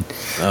inside,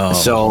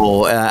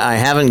 so I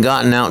haven't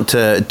gotten out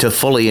to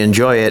fully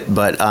enjoy it.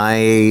 But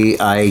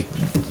I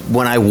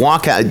when I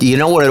walk out, you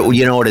know what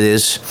it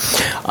is.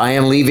 I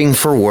am leaving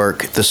for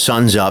work. The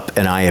sun's up,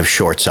 and I have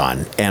shorts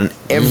on, and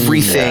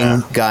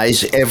everything,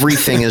 guys,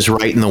 everything is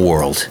right in the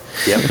world.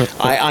 Yep.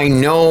 I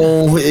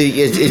know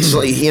it's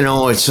like,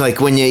 it's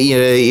like when you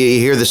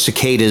hear the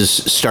cicadas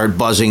start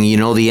buzzing,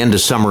 the end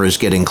of summer is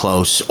getting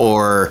close,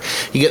 or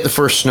you get the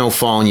first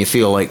snowfall and you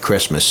feel like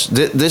Christmas.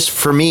 This,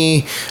 for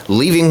me,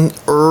 leaving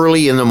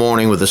early in the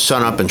morning with the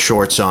sun up and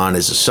shorts on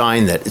is a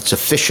sign that it's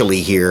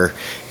officially here,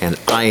 and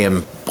I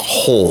am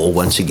whole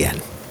once again.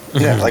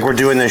 Yeah, like we're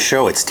doing this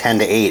show. It's 10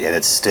 to 8, and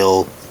it's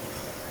still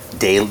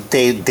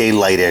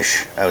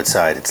daylight-ish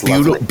outside. It's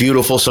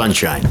beautiful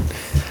sunshine.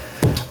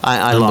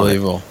 I love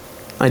it.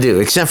 I do,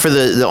 except for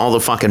all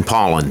the fucking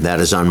pollen that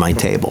is on my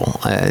table.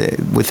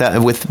 With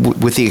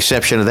the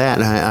exception of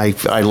that,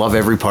 I love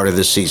every part of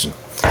this season.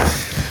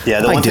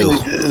 Yeah,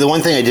 the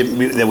one thing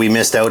that we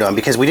missed out on,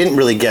 because we didn't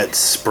really get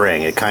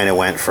spring. It kind of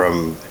went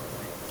from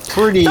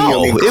pretty.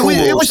 No,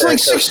 it was like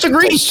 6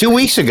 degrees 2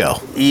 weeks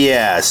ago.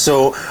 Yeah,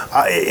 so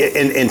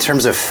in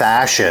terms of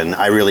fashion,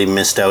 I really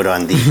missed out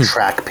on the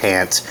track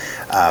pant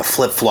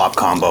flip-flop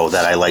combo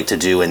that I like to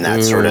do in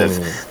that sort of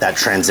that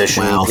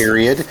transition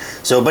period.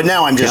 So, but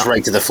now I'm just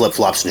right to the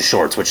flip-flops and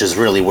shorts, which is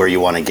really where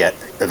you want to get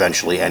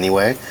eventually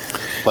anyway.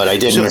 But I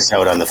did miss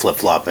out on the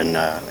flip-flop and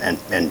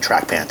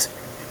track pants.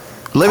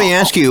 Let me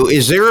ask you,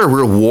 is there a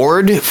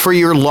reward for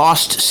your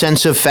lost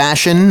sense of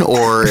fashion,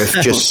 or if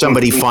just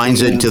somebody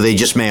finds it, do they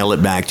just mail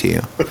it back to you?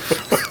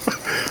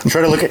 I'm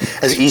trying to look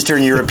as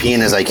Eastern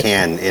European as I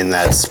can in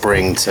that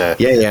spring to...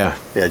 Yeah,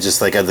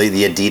 just like the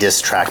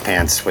Adidas track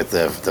pants with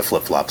the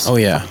flip-flops. Oh,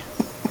 yeah.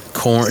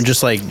 Korn,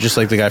 just like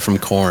the guy from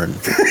Korn.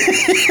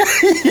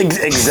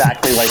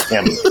 Exactly like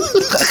him.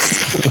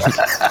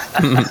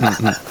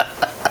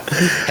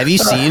 Have you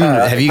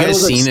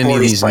guys seen any of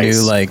these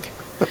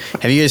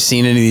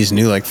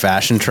new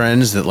fashion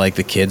trends that like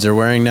the kids are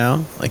wearing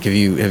now? Like have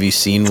you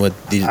seen what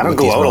these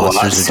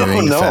monsters are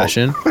doing in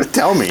fashion?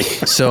 Tell me.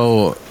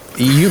 So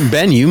you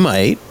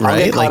might,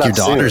 right? Like your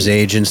daughter's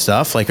age and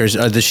stuff. Like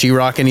does she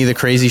rock any of the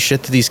crazy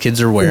shit that these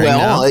kids are wearing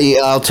now?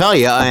 Well, I'll tell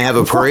you, I have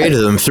a parade of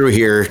them through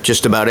here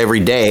just about every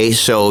day.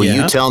 So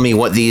you tell me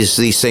what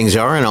these things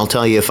are, and I'll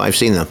tell you if I've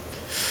seen them.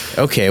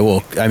 Okay,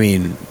 well, I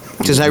mean,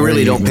 because I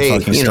really don't pay.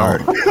 You know,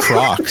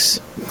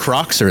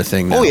 Crocs are a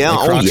thing now. Oh yeah,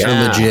 like, Crocs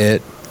are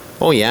legit.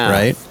 Oh yeah,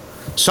 right.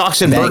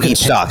 Socks and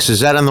Birkenstocks.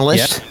 Is that on the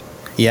list?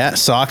 Yeah,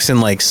 socks and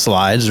like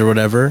slides or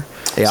whatever.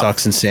 Yeah.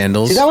 Socks and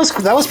sandals. See, that was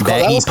cool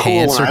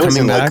pants when I was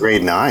in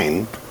grade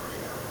 9.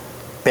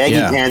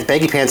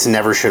 Baggy pants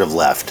never should have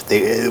left.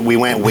 We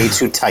went way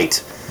too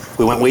tight.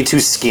 We went way too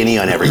skinny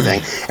on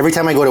everything. Every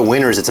time I go to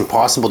Winners, it's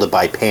impossible to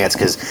buy pants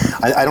because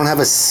I don't have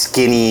a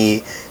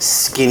skinny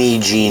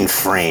jean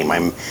frame.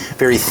 I'm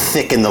very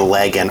thick in the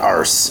leg and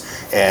arse,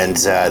 and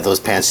those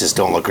pants just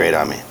don't look great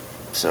on me.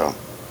 So.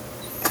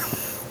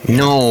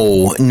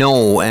 No,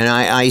 and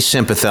I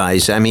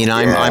sympathize. I mean,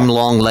 I'm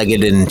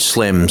long-legged and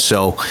slim,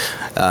 so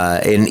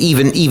and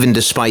even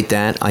despite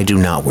that, I do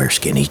not wear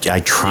skinny. I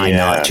try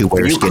not to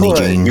wear skinny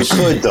jeans. You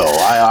could though.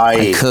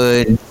 I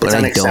could, but it's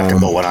unacceptable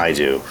don't. when I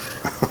do.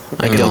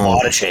 I get a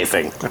lot of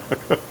chafing.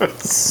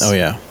 Oh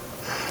yeah.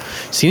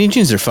 Skinny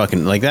jeans are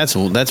fucking like that's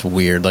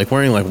weird. Like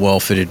wearing like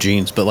well-fitted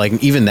jeans, but like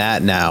even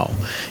that now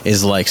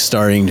is like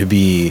starting to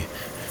be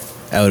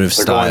out of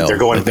style. They're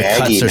going like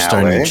baggy the cuts are now,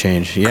 starting to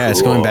change. Yeah, cool.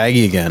 It's going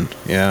baggy again.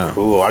 Yeah.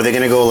 Ooh, are they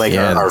going to go like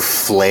our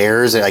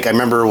flares? Like I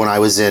remember when I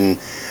was in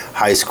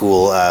high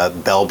school,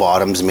 bell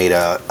bottoms made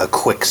a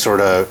quick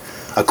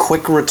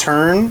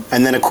return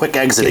and then a quick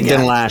exit again.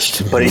 Didn't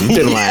last. But it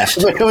didn't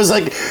last. But it was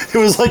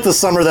like the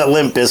summer that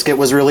Limp Bizkit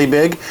was really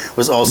big.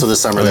 Was also the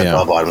summer that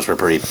bell bottoms were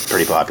pretty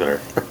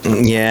popular.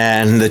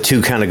 Yeah, and the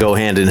two kind of go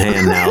hand in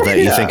hand now that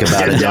you think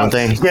about it, don't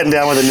they? Getting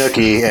down with a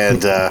nookie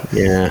and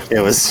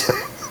it was.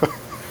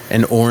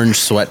 And orange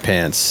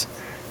sweatpants.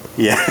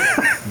 Yeah.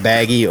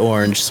 Baggy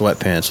orange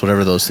sweatpants,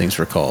 whatever those things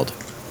were called.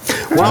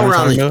 While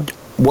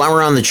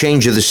we're on the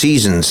change of the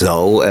seasons,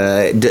 though,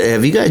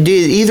 have you guys?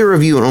 Did either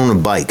of you own a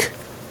bike?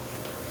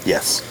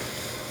 Yes.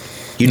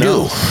 You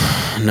do?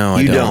 No,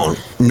 I don't.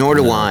 Nor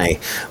do I.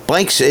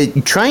 Bikes.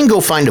 Try and go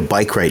find a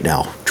bike right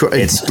now.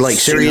 It's like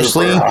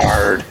seriously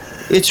hard.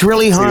 It's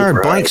really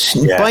hard. Bike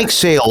Yeah.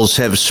 sales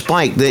have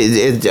spiked.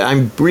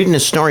 I'm reading a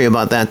story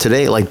about that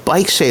today. Like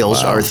bike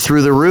sales are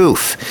through the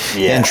roof.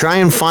 Yeah. And try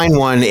and find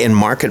one in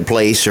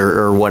Marketplace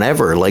or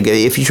whatever. Like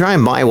if you try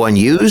and buy one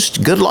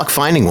used, good luck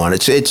finding one.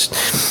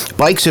 It's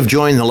bikes have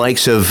joined the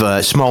likes of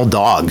small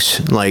dogs.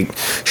 Like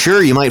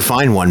sure you might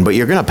find one, but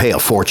you're going to pay a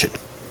fortune.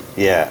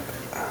 Yeah.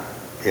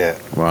 Yeah.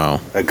 Wow.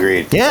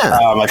 Agreed. Yeah.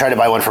 I tried to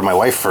buy one for my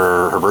wife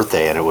for her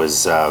birthday, and it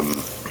was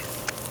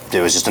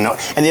just a no.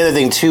 And the other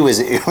thing too is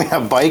a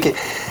bike.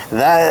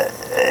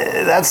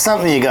 That's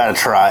something you got to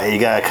try. You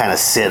got to kind of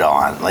sit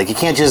on. Like you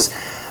can't just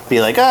be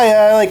like, oh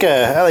yeah, I like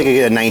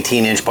a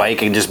 19-inch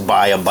bike and just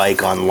buy a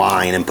bike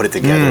online and put it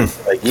together.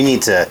 Like you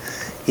need to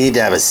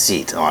have a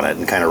seat on it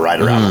and kind of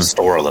ride around the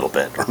store a little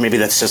bit. Or maybe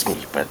that's just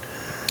me, but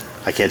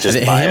I can't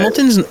just buy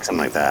something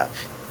like that.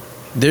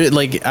 They're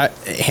like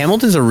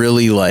Hamilton's a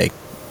really like.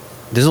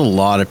 There's a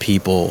lot of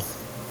people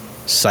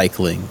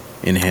cycling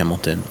in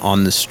Hamilton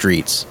on the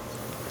streets.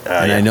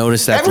 And I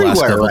noticed that the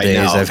last couple of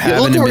days. I've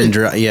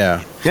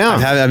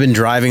been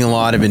driving a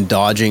lot. I've been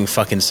dodging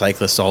fucking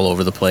cyclists all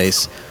over the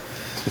place.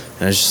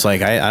 And it's just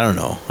like I don't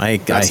know. I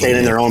staying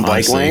in their own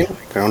bike lane,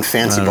 their own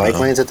fancy bike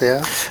lanes that they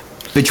have.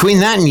 Between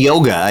that and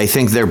yoga, I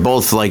think they're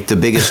both like the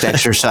biggest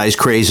exercise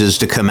crases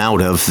to come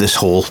out of this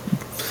whole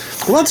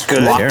that's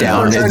good.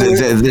 Lockdown.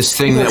 This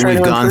thing that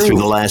we've gone through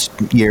the last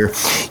year.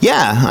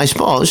 Yeah, I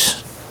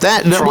suppose.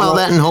 That and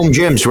home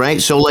gyms,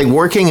 right? So like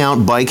working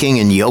out, biking,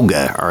 and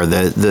yoga are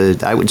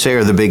the I would say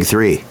are the big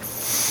three.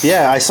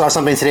 Yeah, I saw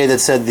something today that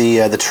said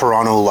the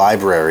Toronto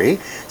Library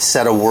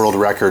set a world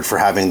record for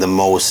having the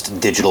most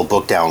digital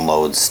book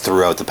downloads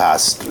throughout the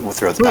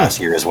past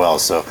year as well.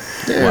 So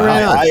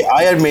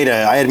I had made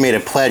a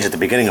pledge at the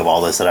beginning of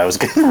all this that I was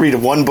going to read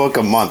one book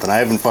a month, and I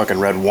haven't fucking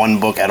read one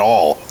book at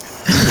all.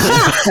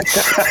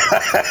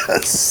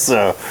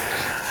 So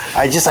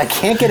I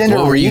can't get into.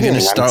 What were you going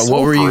to start?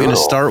 What were you going to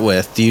start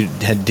with?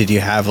 Did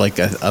you have like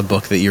a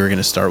book that you were going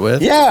to start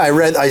with? Yeah, I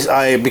read.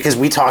 I because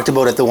we talked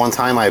about it the one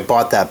time. I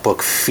bought that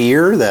book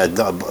Fear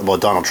about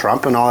Donald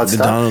Trump and all that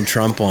stuff. The Donald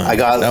Trump one. I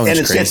got, and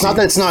it's not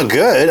that it's not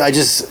good.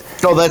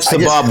 That's the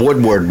Bob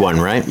Woodward one,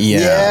 right?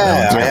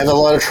 Yeah. I have a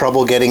lot of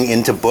trouble getting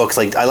into books.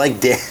 Like I like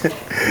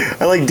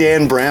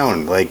Dan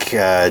Brown, like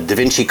Da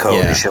Vinci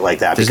Code and shit like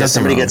that. There's because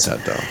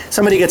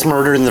somebody gets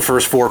murdered in the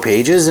first 4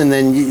 pages, and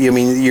then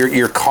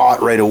you're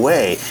caught right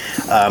away.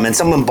 And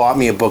someone bought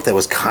me a book that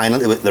was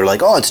they're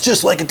like, oh, it's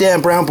just like a Dan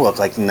Brown book.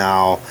 Like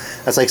no,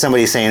 that's like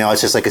somebody saying, oh,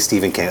 it's just like a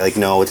Stephen King. Like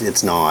no,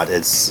 it's not.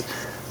 It's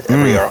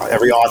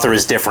every author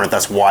is different.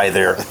 That's why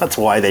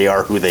they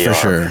are who they are.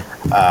 For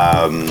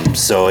sure.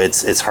 So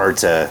it's hard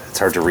to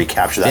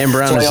recapture that. Dan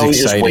Brown is I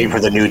always exciting. just wait for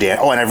the new Dan.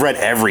 Oh, and I've read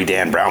every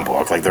Dan Brown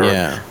book. Like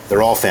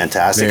they're all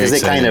fantastic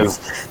because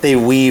they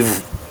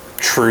weave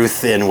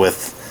truth in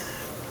with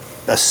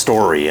a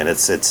story, and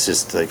it's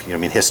just like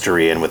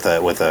history and with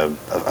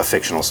a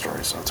fictional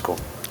story. So it's cool.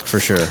 For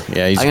sure.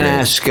 Yeah, I'm going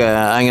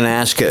to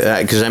ask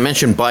because I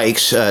mentioned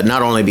bikes,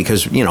 not only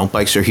because,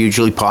 bikes are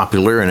hugely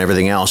popular and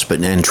everything else,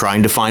 but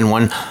trying to find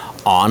one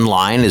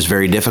online is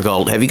very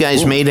difficult. Have you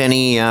guys made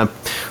any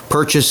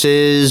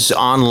purchases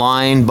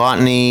online,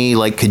 botany,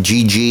 like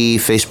Kijiji,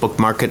 Facebook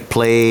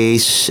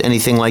Marketplace,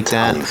 anything like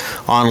that?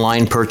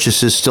 Online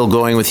purchases still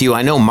going with you?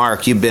 I know,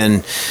 Mark, you've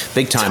been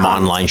big time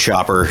online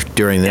shopper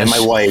during this. And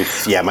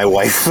my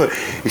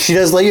wife, she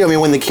does let you. I mean,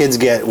 when the kids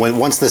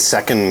once the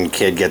second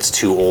kid gets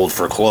too old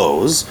for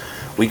clothes,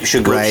 we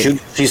should go. Right.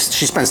 She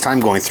spends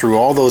time going through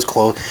all those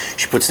clothes.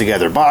 She puts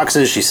together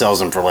boxes. She sells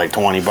them for like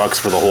 $20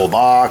 for the whole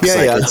box.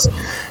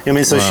 I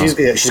mean, so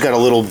she's got a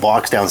little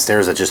box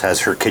downstairs that just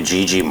has her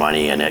Kijiji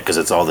money in it because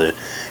it's all the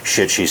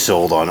shit she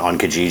sold on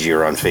Kijiji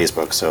or on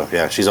Facebook. So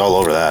yeah, she's all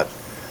over that.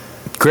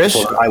 Chris?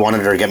 So I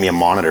wanted her to get me a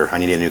monitor. I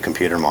need a new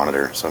computer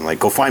monitor. So I'm like,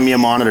 go find me a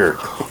monitor.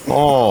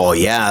 Oh,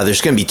 yeah. There's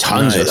going to be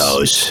tons of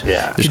those.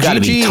 Yeah. There's got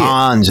to be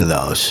tons of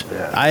those.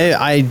 Yeah.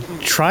 I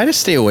try to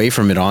stay away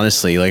from it,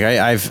 honestly. Like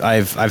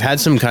I've had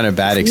some kind of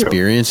bad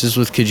experiences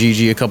with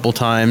Kijiji a couple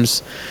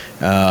times.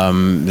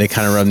 They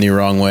kind of rubbed me the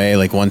wrong way.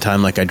 Like one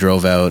time, like I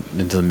drove out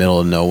into the middle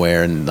of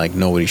nowhere and like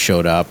nobody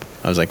showed up.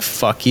 I was like,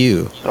 fuck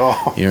you.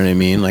 Oh. You know what I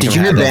mean? Like, did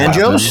you hear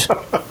banjos?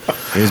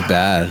 It was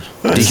bad.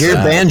 Did you hear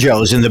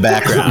banjos in the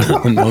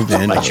background? No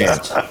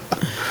banjos.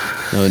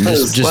 No,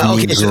 just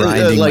me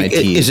grinding my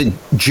teeth. Is it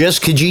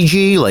just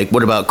Kijiji? Like,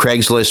 what about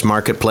Craigslist,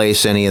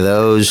 Marketplace, any of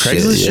those?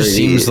 Craigslist just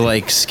seems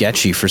like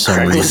sketchy for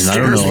some reason. I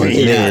don't know.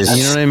 It is.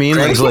 You know what I mean?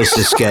 Craigslist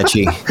is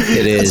sketchy.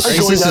 It is.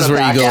 Craigslist is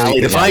where you go.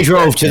 If I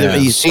drove to the,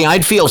 you see,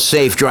 I'd feel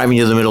safe driving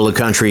to the middle of the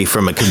country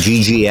from a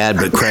Kijiji ad,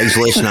 but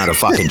Craigslist, not a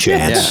fucking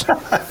chance. Yeah.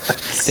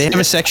 They have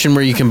a section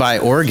where you can buy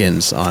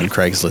organs on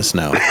Craigslist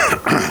now.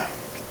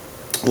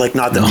 Like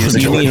not the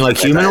music. You mean like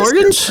human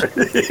organs?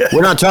 Yeah.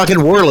 We're not talking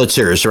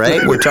Wurlitzers,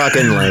 right? We're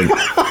talking like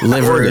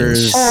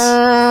livers.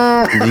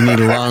 You need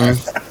a lung.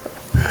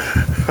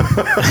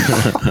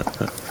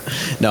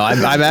 No,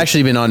 I've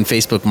actually been on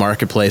Facebook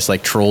Marketplace,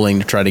 like trolling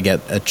to try to get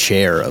a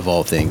chair of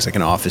all things, like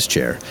an office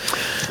chair.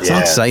 It's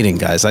not exciting,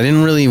 guys. I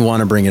didn't really want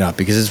to bring it up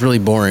because it's really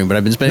boring, but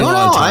I've been spending a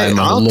lot of time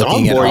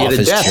looking at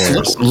office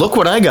chairs. Look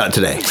what I got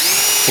today.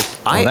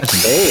 That's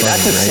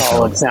a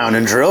solid sound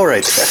and drill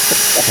right there.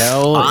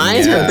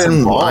 I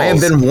have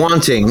been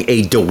wanting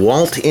a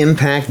DeWalt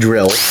impact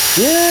drill.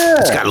 Yeah,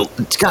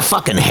 it's got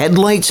fucking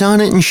headlights on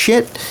it and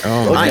shit.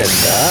 Oh, look at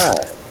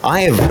that.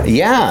 I have,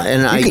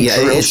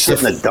 it's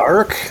in the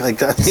dark like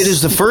that. It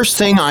is the first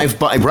thing I've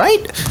bought,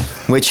 right?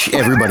 Which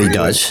everybody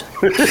does.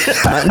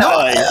 It's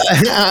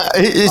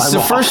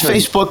the first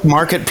Facebook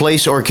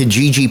Marketplace or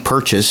Kijiji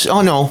purchase.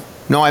 Oh no,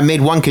 I made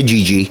one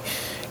Kijiji.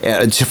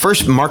 It's the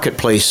first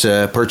marketplace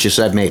purchase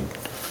I've made.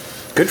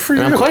 Good for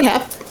you. And I'm quite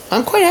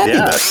happy.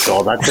 Yeah,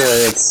 so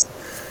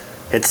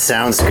it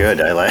sounds good.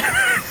 I like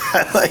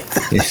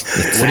that.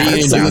 What are you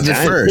going to do with it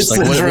first?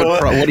 Like,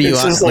 what do you?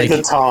 It's just like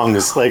the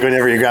tongs. Like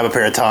whenever you grab a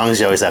pair of tongs,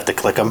 you always have to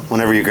click them.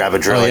 Whenever you grab a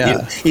drill,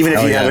 even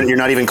if you're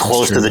not even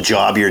close to the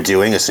job you're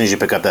doing. As soon as you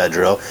pick up that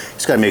drill, you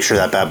just got to make sure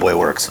that bad boy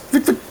works.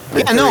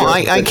 Yeah, no,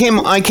 I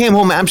came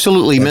home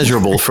absolutely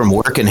miserable from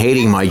work and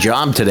hating my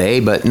job today.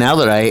 But now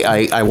that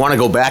I want to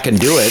go back and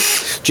do it,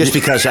 just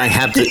because I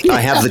have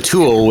the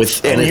tool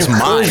and it's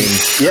mine.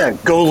 Yeah,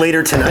 go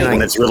later tonight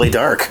when it's really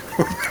dark.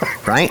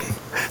 Right?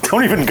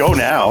 Don't even go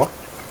now.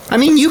 I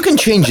mean, you can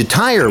change a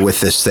tire with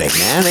this thing,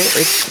 man.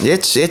 It's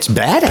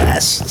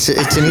badass.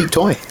 It's a neat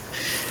toy.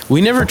 We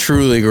never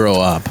truly grow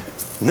up.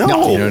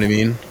 No. You know what I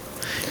mean?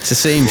 It's the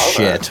same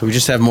shit. We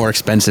just have more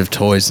expensive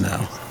toys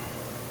now.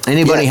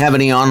 Anybody have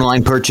any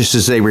online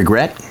purchases they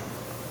regret?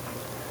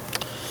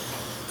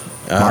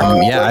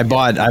 I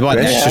bought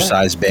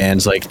exercise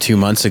bands like 2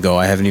 months ago.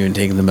 I haven't even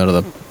taken them out of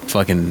the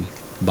fucking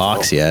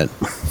box yet.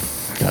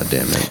 God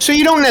damn it. So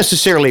you don't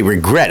necessarily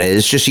regret it.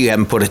 It's just you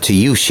haven't put it to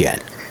use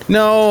yet.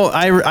 No,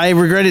 I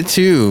regret it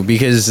too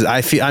because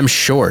I'm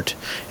short,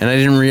 and I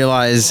didn't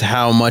realize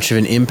how much of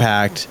an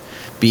impact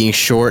being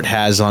short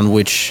has on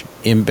which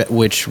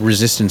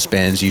resistance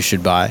bands you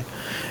should buy.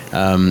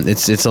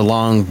 It's a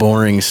long,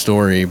 boring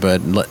story,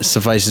 but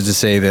suffice it to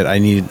say that I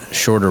need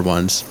shorter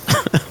ones.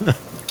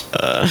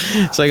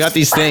 So I got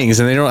these things,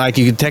 and they don't like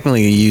you could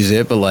technically use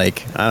it, but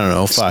like I don't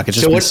know, fuck, it's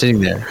just been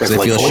sitting there. What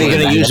are you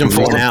gonna use them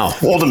for now?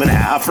 Fold them in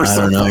half or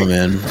something. I don't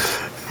know, man.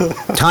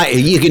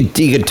 You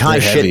could tie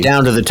shit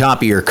down to the top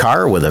of your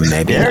car with them,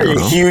 maybe. Yeah, a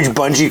huge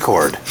bungee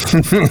cord.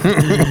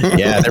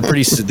 Yeah,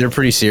 they're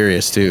pretty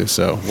serious too.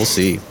 So we'll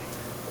see.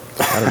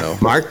 I don't know,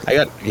 Mark. Go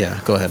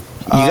ahead.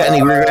 You got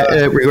any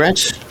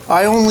regrets?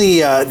 I only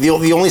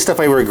the only stuff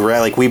I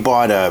regret, like we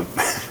bought a.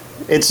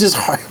 It's just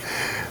hard.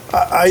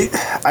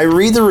 I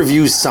read the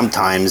reviews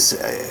sometimes,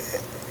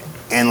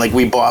 and like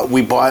we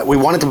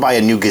wanted to buy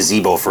a new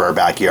gazebo for our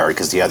backyard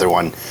because the other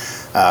one.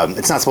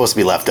 It's not supposed to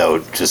be left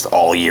out just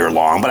all year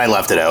long, but I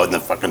left it out and the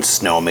fucking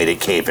snow made it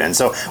cave in.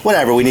 So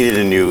whatever, we needed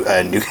a new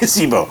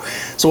gazebo.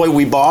 So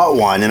we bought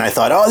one and I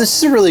thought, oh, this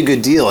is a really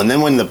good deal. And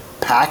then when the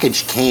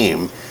package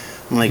came,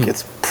 I'm like,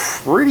 it's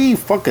pretty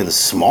fucking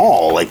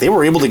small. Like they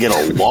were able to get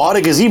a lot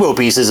of gazebo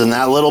pieces in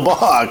that little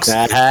box.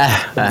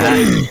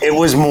 It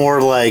was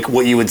more like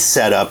what you would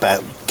set up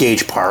at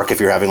gauge park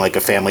if you're having like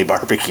a family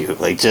barbecue,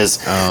 like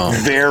just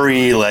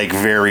very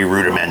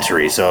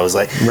rudimentary. So I was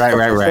like,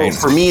 right.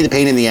 So for me, the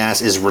pain in the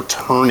ass is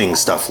returning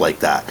stuff like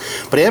that.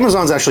 But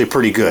Amazon's actually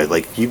pretty good.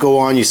 Like you go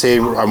on, you say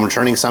I'm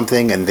returning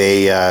something, and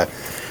they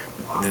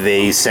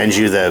send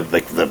you the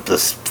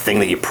thing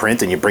that you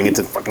print, and you bring it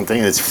to the fucking thing,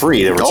 and it's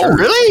free to return. Oh,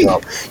 really?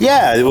 So,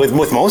 yeah,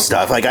 with most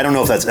stuff. Like I don't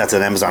know if that's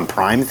an Amazon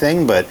Prime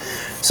thing, but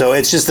so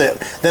it's just that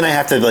then I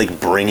have to like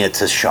bring it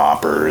to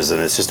Shoppers,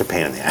 and it's just a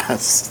pain in the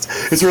ass.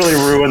 It's really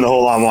ruined the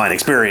whole online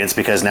experience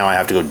because now I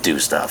have to go do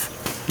stuff.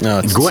 No,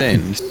 it's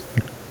insane.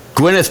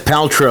 Gwyneth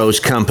Paltrow's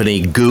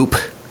company, Goop.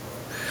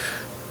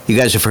 You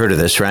guys have heard of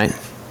this, right?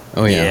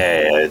 Oh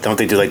yeah. Yeah. Don't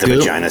they do like the Goop?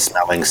 vagina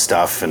smelling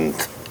stuff and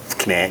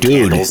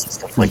candles and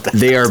stuff like that?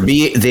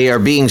 They are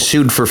being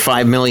sued for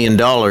 $5 million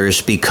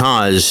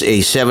because a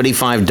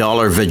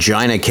 $75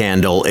 vagina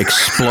candle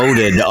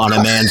exploded on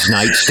a man's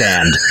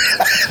nightstand.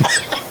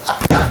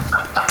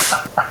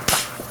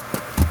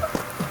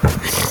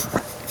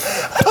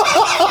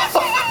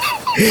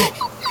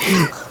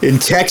 In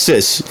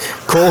Texas,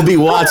 Colby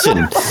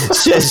Watson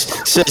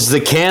says the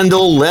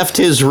candle left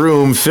his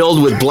room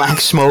filled with black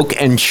smoke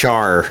and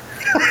char.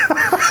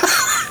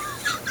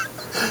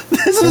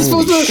 This is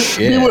supposed to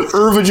be what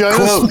her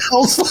vagina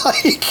smells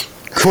like.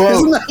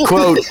 Quote,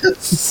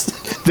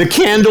 the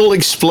candle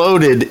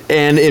exploded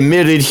and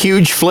emitted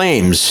huge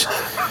flames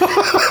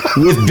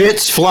with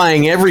bits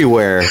flying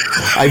everywhere.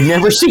 I've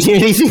never seen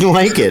anything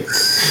like it.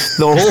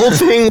 The whole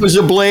thing was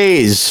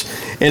ablaze,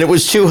 and it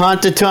was too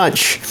hot to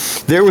touch.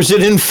 There was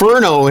an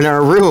inferno in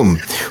our room.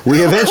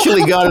 We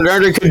eventually got it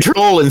under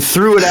control and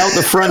threw it out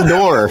the front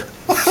door.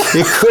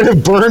 It could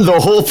have burned the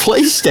whole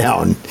place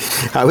down.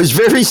 I was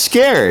very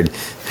scared.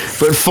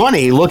 But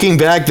funny, looking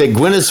back, that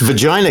Gwyneth's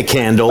vagina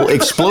candle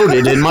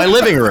exploded in my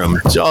living room.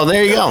 So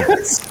there you go.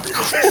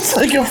 It's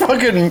like a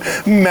fucking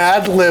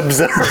Mad Libs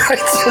that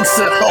writes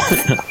itself.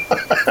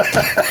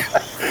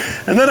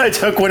 And then I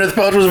took Gwyneth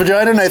Paltrow's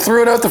vagina and I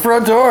threw it out the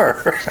front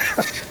door.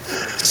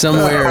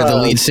 Somewhere the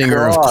lead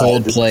singer of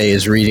Coldplay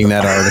is reading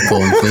that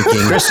article and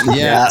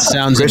thinking,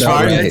 sounds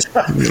about right.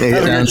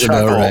 Sounds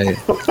about right.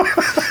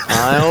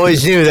 I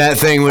always knew that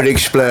thing would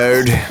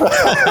explode.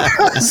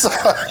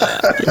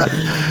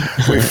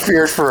 We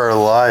feared for our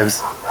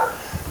lives.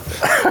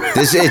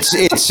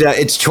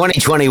 It's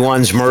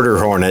 2021's Murder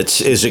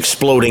Hornets is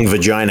exploding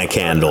vagina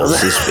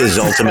candles is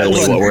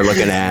ultimately what we're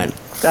looking at.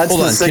 That's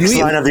the sixth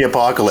sign of the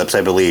apocalypse,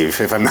 I believe,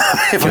 if I'm not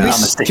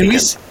mistaken.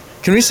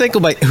 Can we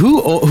cycle back?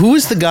 Who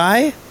was the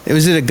guy?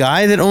 Was it a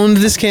guy that owned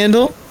this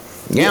candle?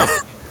 Yeah.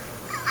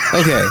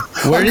 Okay.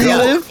 Where did he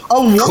live? A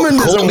woman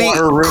doesn't want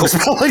her room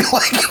smelling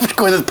like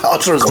Gwyneth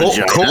Paltrow's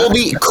vagina.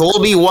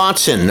 Colby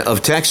Watson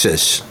of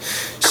Texas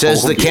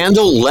says the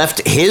candle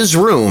left his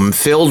room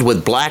filled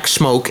with black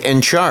smoke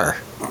and char.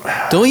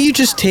 Don't you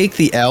just take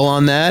the L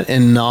on that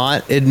and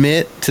not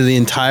admit to the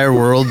entire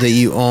world that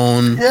you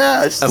own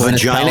a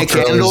vagina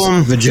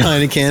candle?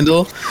 Vagina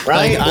candle?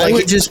 Right? Like, I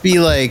would just be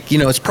like,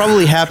 it's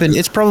probably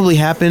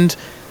happened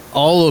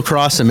all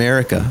across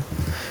America.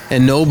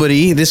 And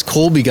this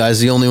Colby guy's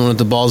the only one with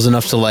the balls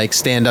enough to like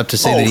stand up to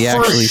say that he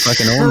actually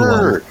fucking owned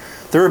one.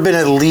 There have been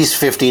at least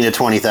 15 to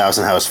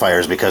 20,000 house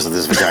fires because of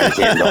this vagina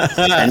candle,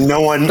 and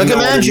no one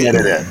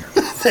admitted it.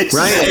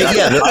 Right?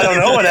 I don't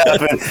know what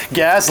happened.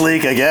 Gas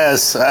leak, I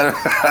guess. I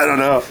don't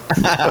know.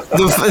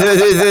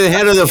 The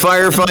head of the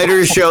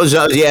firefighters shows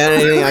up. Yeah,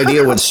 any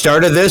idea what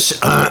started this?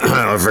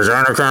 A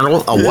vagina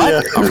candle? A what?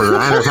 Yeah. A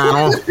vagina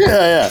candle?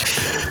 Yeah.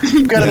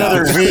 Got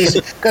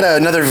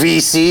another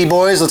VC,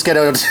 boys. Let's get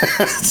out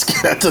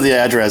to the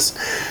address.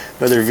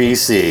 Another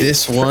VC.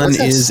 This one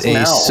is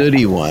a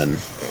sooty one.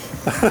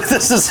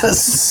 This is a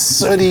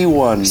sooty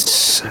one.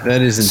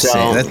 That is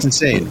insane. That's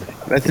insane.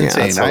 That's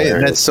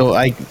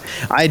insane.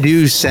 I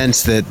do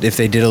sense that if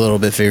they did a little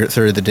bit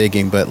further the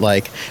digging, but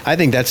like I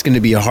think that's going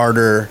to be a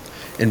harder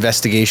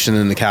investigation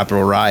than the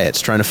Capitol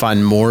riots, trying to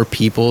find more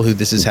people who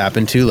this has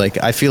happened to.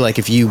 Like I feel like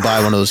if you buy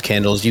one of those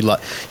candles,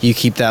 you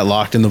keep that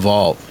locked in the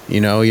vault.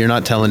 You're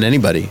not telling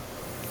anybody.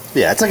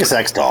 Yeah, it's like a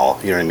sex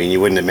doll. You know what I mean?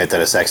 You wouldn't admit that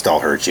a sex doll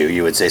hurt you.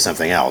 You would say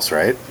something else,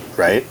 right?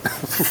 Right?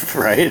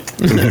 Right?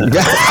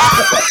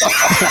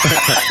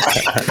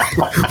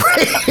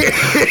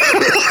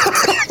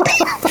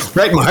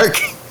 Right, Mark?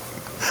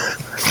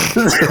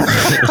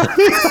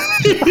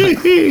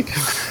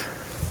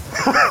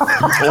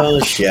 Oh,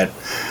 shit.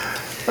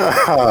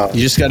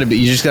 You just got to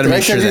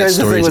make sure that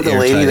story's with the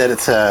lady that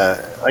it's I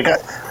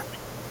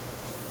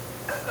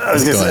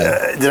was gonna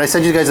say, did I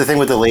send you guys the thing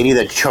with the lady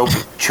that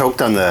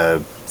choked on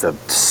the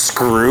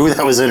screw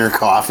that was in her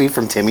coffee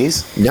from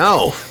Timmy's?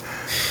 No.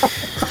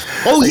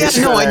 Oh, yes,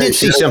 no, I did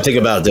see something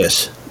about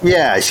this.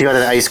 Yeah, she got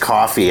an iced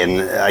coffee,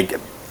 and I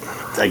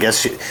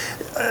guess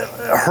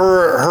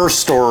her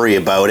story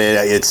about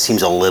it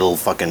seems a little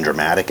fucking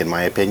dramatic in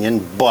my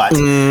opinion, but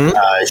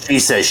she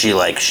says she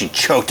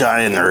choked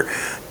on it and her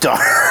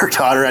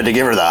daughter had to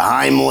give her the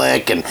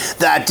Heimlich and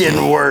that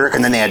didn't work,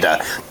 and then they had to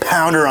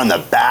pound her on the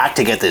back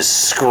to get this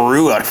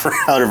screw out of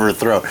her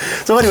throat.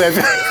 So anyway,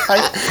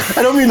 I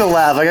don't mean to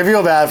laugh, I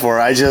feel bad for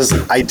her. I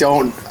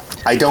don't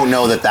I don't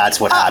know that that's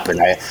what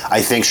happened.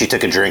 I think she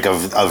took a drink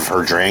of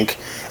her drink,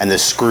 and the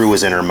screw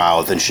was in her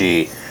mouth, and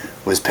she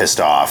was pissed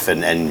off,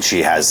 and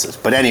she has.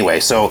 But anyway,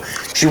 so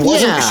she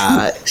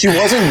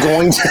wasn't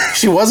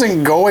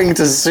going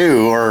to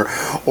sue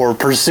or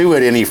pursue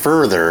it any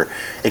further,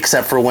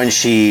 except for when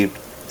she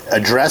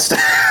addressed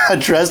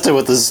it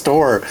with the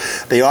store.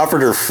 They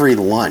offered her free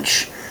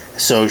lunch.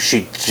 So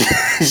she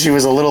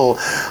was a little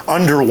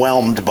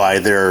underwhelmed by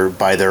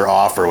their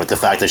offer with the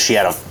fact that she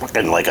had a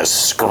fucking like a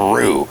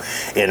screw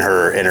in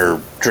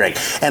her drink.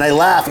 And I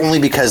laugh only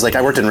because like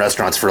I worked in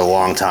restaurants for a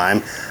long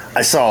time.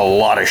 I saw a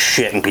lot of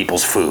shit in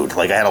people's food.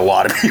 Like I had a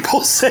lot of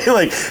people say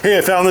like, "Hey,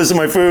 I found this in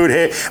my food."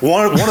 Hey,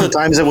 one of the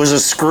times it was a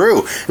screw.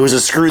 It was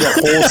a screw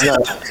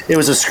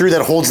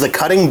that holds the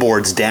cutting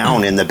boards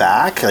down in the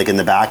back, like in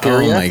the back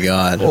area. Oh my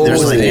god! So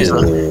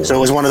it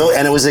was one of those,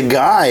 and it was a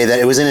guy that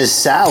it was in his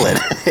salad,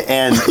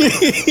 and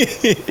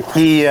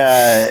he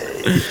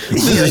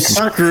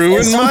screw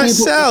in my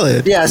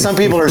salad. Yeah, some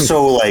people are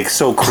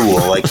so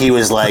cool. Like he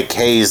was like,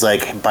 "Hey," he's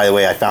like, "By the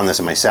way, I found this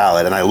in my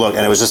salad," and I looked,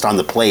 and it was just on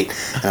the plate,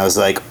 and I was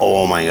like,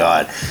 "Oh my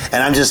god!"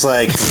 And I'm just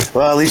like,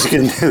 "Well, at least you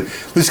can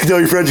tell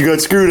your friends you got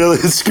screwed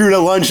at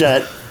lunch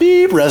at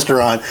beep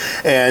restaurant."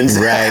 And he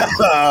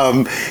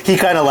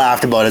kind of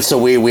laughed about it, so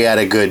we had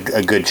a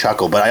good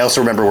chuckle. But I also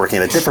remember working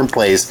at a different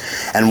place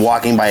and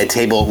walking by a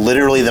table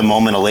literally the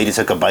moment a lady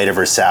took a bite of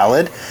her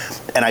salad,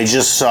 and I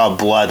just saw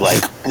blood like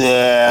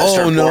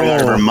start pouring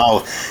out of her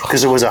mouth because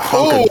there was a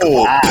hunk of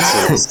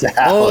glass in the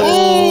salad.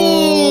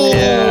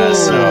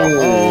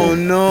 Oh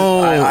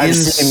no! I've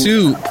seen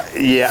soup.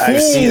 Yeah,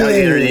 I've seen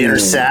in her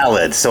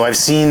salad. So I've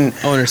seen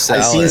her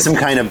salad. I've seen some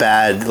kind of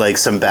bad, like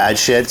some bad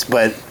shit.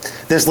 But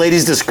this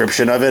lady's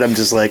description of it, I'm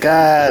just like,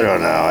 I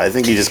don't know. I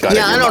think you just got.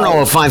 Yeah, I don't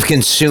know if I've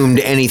consumed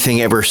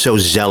anything ever so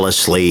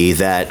zealously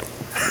that.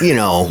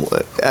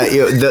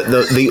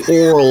 The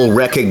oral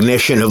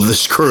recognition of the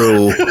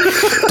screw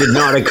did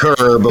not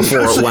occur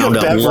before it wound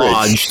up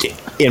lodged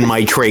in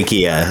my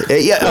trachea.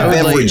 A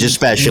beverage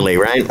especially,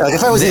 right? Like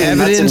if I was eating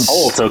nuts and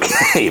bolts,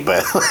 okay,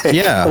 but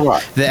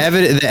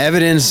the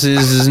evidence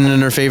isn't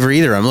in her favor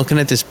either. I'm looking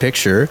at this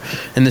picture,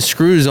 and the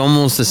screw is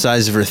almost the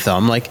size of her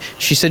thumb. Like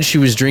she said, she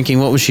was drinking.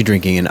 What was she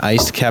drinking? An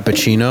iced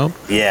cappuccino.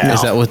 Yeah,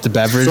 is that what the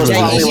beverage was?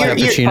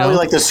 Cappuccino. Probably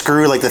like the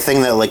screw, like the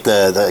thing that like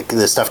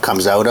the stuff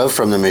comes out of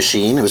from the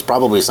machine. It was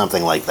probably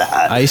something like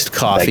that. Iced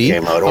coffee. That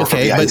came out, or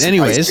okay, but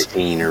anyways,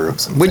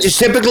 which is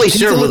typically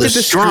served with a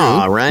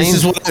straw, right?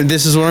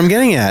 This is what I'm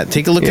getting at.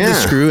 Take a look at the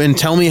screw and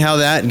tell me how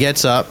that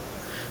gets up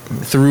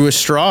through a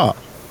straw.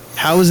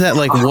 How is that?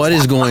 Like, what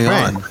is going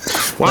on?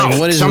 Wow, like,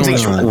 what is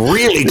something's going on?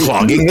 really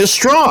clogging the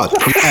straw.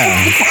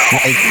 Yeah,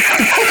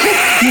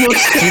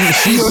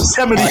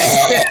 Yosemite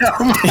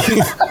Sam.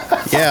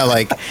 Yeah,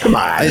 like come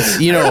on. It's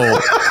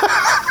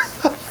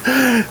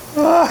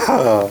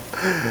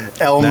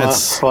Elma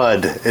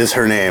Fudd is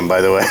her name, by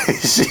the way.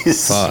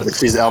 She's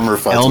Elmer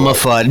Fudd. Elma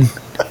Fudd.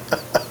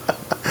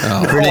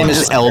 Her name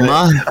is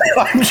Elma.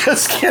 I'm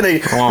just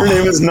kidding. Her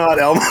name is not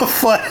Elma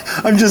Fudd.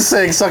 I'm just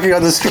saying, sucking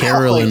on the straw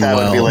Carolyn like that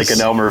Wells. would be like an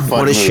Elmer Fudd.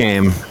 What a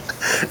shame.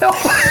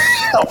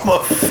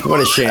 Elma Fudd. What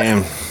a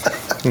shame.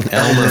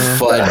 Elmer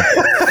Fudd.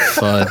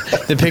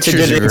 The pictures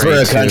it's a good name for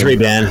a country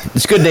band.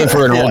 It's a good name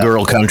for an old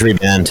girl country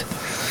band.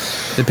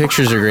 The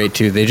pictures are great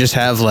too. They just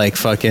have like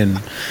fucking.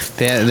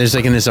 There's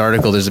like in this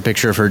article, there's a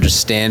picture of her just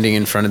standing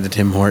in front of the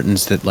Tim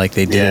Hortons that like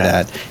they did it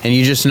at, and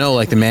you just know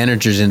like the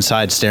manager's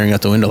inside staring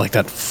out the window like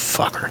that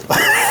fucker.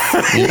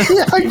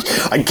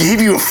 I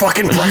gave you a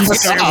fucking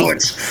breakfast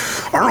sandwich.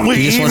 Aren't we?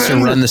 He just wants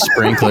to run the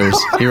sprinklers.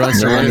 He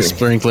wants to run the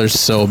sprinklers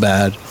so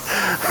bad.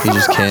 He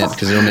just can't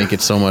because it'll make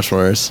it so much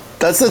worse.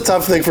 That's the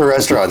tough thing for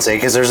restaurants,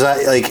 because there's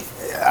that like.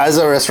 As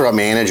a restaurant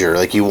manager,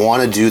 like you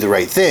want to do the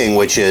right thing,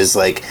 which is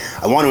like,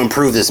 I want to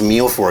improve this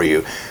meal for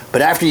you.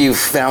 But after you've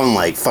found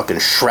like fucking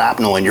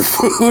shrapnel in your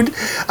food,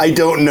 I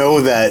don't know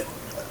that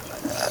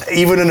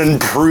even an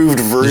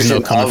improved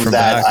version of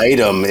that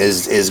item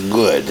is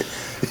good.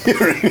 You know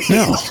what I mean?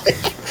 No.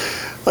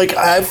 Like,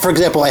 for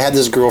example, I had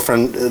this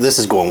girlfriend, this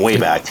is going way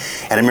back,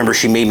 and I remember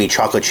she made me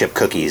chocolate chip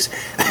cookies.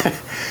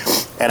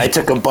 And I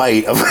took a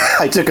bite of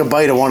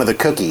one of the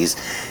cookies,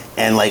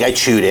 and like I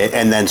chewed it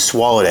and then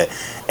swallowed it.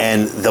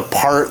 And the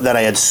part that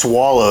I had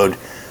swallowed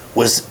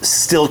was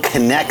still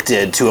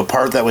connected to a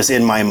part that was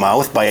in my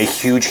mouth by a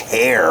huge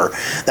hair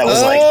that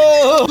was like,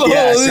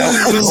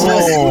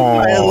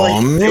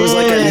 it was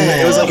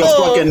like a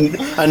fucking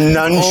a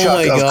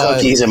nunchuck of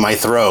cookies in my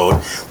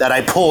throat that I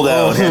pulled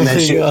out, and then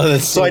I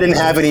didn't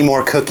have any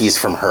more cookies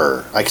from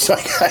her. Like, you know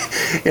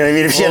what I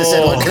mean? If she had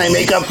said, "Well, can I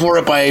make up for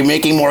it by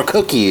making more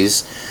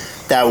cookies?"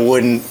 that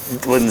wouldn't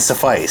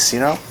suffice, you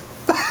know.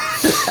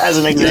 As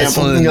an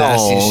example,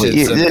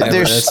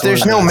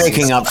 there's no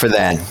making up for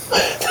that.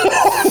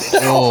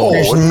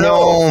 There's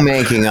no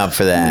making up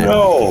for that.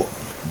 No.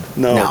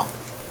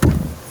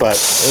 But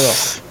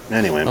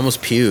anyway, I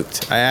almost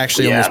puked. I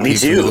actually almost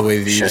puked with the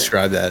way that you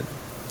described that.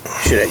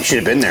 You should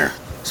have been there.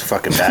 It's a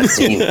fucking bad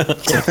scene.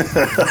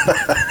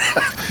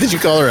 Did you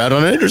call her out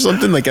on it or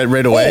something? Like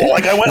right away?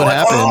 Like I went, what like,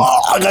 happened?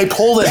 oh, like I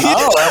pulled it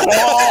out.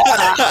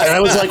 And I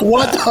was like,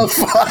 what the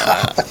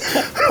fuck?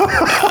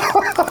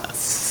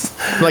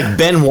 Like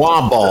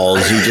Benoit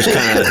balls, you just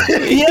kind of...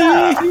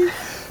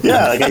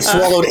 Yeah, like I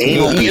swallowed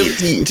anal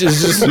beads.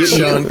 Just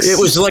chunks. It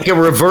was like a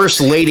reverse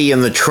Lady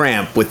and the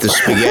Tramp with the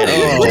spaghetti.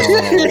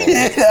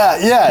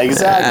 Yeah,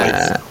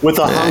 exactly. With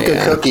a hunk of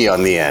cookie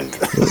on the end.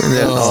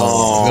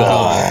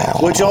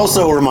 Which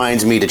also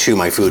reminds me to chew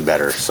my food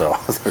better. So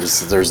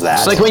there's that.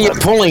 It's like when you're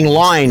pulling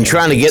line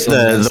trying to get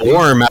the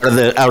worm out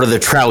of the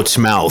trout's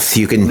mouth.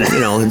 You can,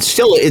 it's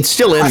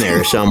still in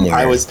there somewhere.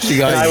 I was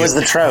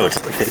the trout.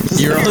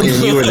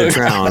 You were the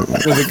trout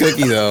with a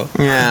cookie though.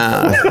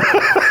 Yeah.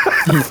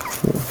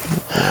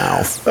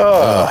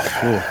 Wow.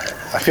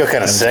 I feel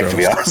kind of sick, to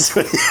be honest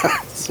with you.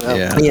 So.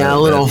 Yeah, a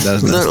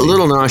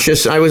little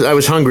nauseous. I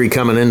was hungry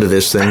coming into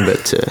this thing,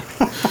 but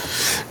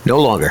no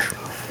longer.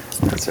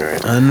 That's all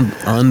right.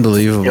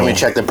 Unbelievable. Can we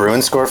check the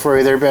Bruins score for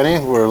you there,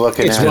 Benny? We're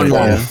looking it's at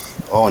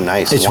 1-1. Oh,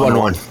 nice. It's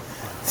 1-1.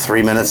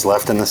 3 minutes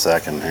left in the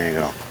second. There you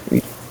go.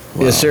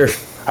 Wow. Yes, sir.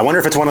 I wonder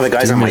if it's one of the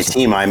guys on my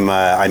team. I'm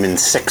in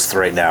 6th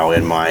right now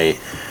in my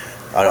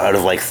out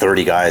of like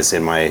 30 guys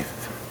in my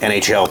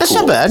NHL That's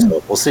pool. not bad.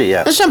 So we'll see.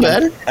 Yeah, that's not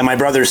bad. And my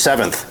brother's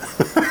 7th.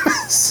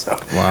 So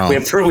wow. We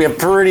have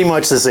pretty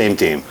much the same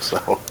team.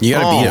 So you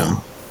gotta beat him.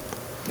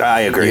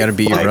 I agree. You gotta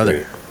beat your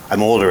brother.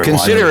 I'm older.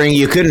 Considering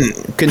you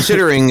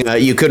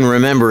couldn't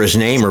remember his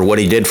name or what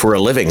he did for a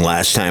living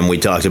last time we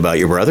talked about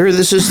your brother,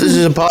 this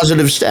is a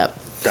positive step.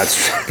 You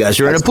guys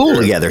are in a pool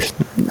together.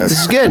 This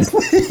is good.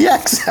 Yeah,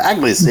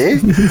 exactly. See,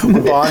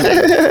 we're bonding.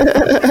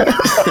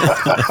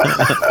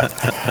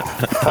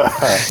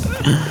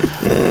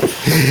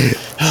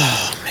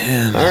 Oh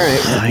man! All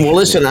right. Well,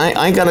 listen,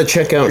 I got to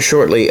check out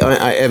shortly.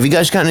 Have you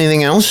guys got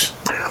anything else?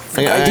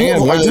 I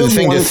have one other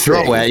thing to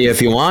throw at you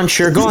if you want.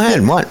 Sure, go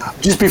ahead. What?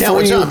 Just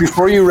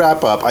before you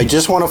wrap up, I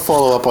just want to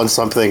follow up on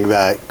something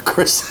that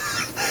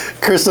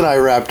Chris and I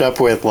wrapped up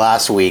with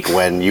last week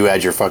when you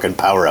had your fucking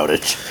power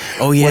outage.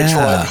 Oh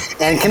yeah.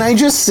 And can I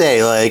just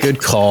say, like,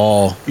 good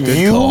call.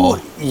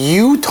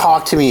 You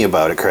talked to me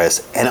about it,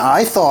 Chris, and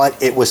I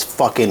thought it was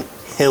fucking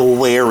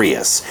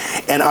hilarious.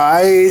 And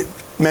I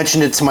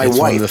mentioned it to my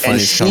wife, and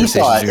she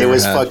thought it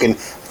was fucking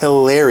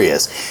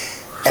hilarious.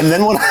 And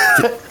then when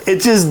it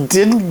just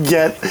didn't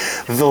get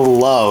the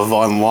love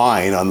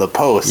online on the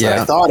post that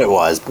I thought it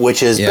was,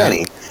 which is,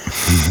 Benny,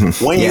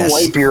 when you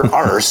wipe your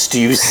arse, do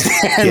you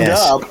stand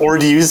up or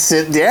do you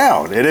sit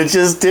down? And it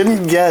just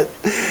didn't get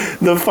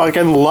the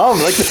fucking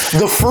love. Like,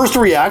 the first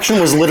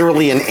reaction was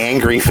literally an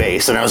angry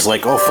face, and I was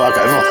like, oh fuck,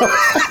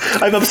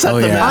 I've upset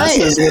the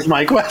masses with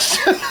my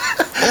question.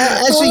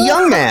 As a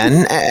young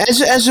man,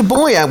 as a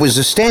boy, I was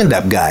a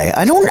stand-up guy.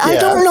 I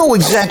don't know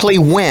exactly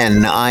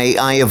when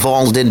I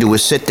evolved into a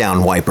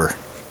sit-down wiper.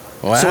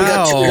 Wow. So we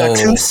got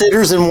 2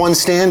 sitters and 1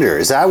 stander.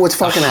 Is that what's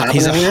fucking happening?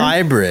 He's a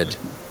hybrid.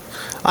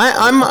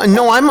 I'm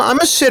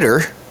a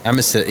sitter. I'm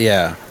a sitter.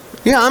 Yeah.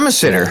 Yeah, I'm a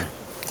sitter.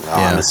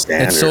 I'm a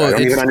stander. I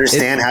don't even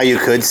understand how you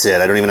could sit.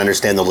 I don't even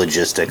understand the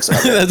logistics of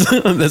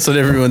it. That's what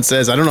everyone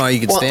says. I don't know how you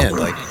could stand.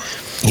 Like,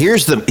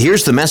 here's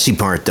the messy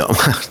part, though.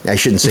 I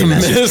shouldn't say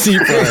messy. Messy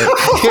part.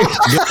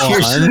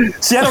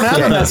 See, I don't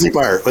have the messy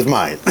part with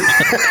mine.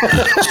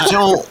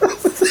 So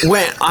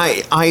when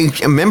I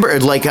remember,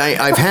 like,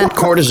 I've had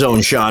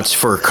cortisone shots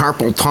for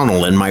carpal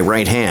tunnel in my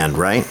right hand,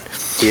 right?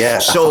 Yeah.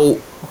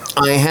 So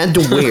I had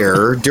to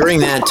wear, during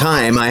that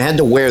time,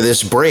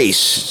 this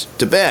brace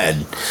to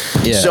bed.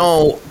 Yeah.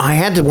 So I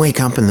had to wake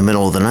up in the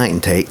middle of the night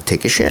and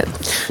take a shit.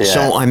 Yeah.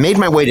 So I made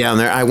my way down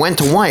there. I went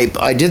to wipe.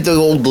 I did the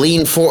old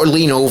lean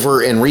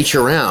over and reach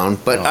around,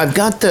 but I've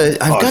got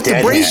the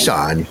brace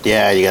on.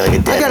 Yeah, you got like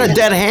a dead hand. A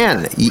dead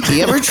hand.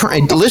 You ever try?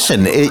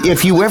 Listen,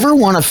 if you ever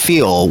want to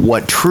feel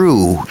what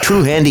true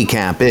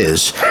handicap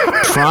is,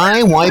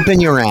 try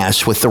wiping your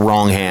ass with the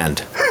wrong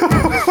hand.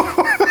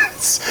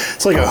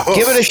 It's like a hoof.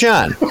 Give it a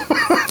shot.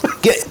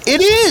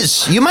 It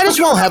is. You might as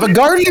well have a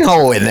garden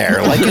hoe in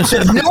there. Like, it's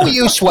of no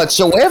use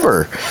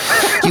whatsoever.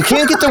 You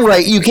can't get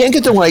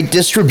the right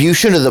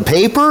distribution of the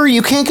paper.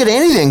 You can't get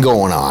anything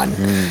going on.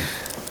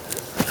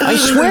 I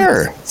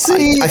swear.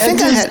 See, I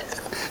think I had.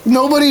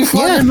 Nobody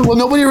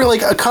really,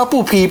 like, a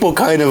couple people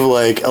kind of,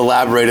 like,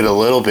 elaborated a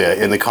little bit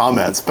in the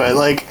comments, but,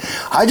 like,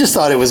 I just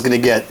thought it was going to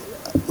get,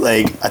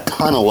 like, a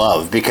ton of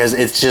love because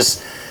it's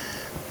just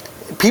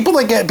people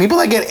that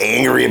get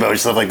angry about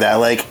stuff like that,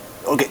 like,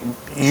 okay,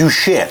 you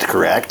shit,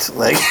 correct?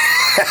 Like,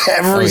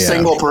 every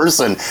single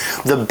person,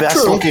 the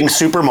best looking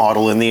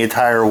supermodel in the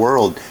entire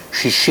world,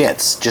 she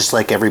shits just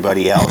like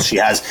everybody else. She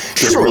has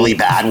really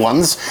bad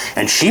ones,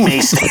 and she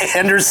may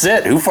stand or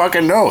sit. Who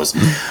fucking knows?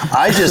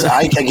 I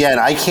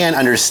can't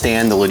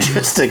understand the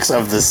logistics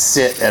of the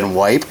sit and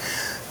wipe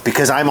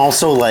because I'm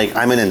also like,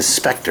 I'm an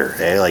inspector.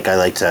 Like, I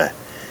like to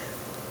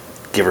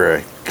give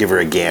her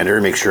a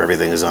gander, make sure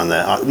everything is on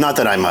the... not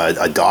that I'm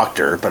a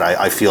doctor, but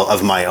I feel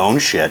of my own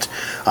shit.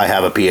 I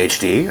have a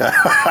PhD.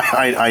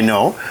 I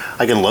know.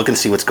 I can look and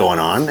see what's going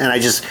on. And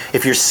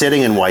if you're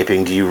sitting and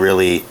wiping, do you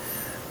really...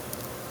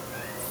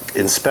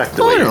 inspect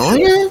the way you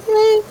should.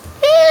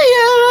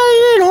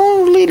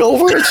 Lead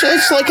over.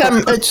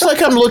 It's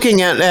like I'm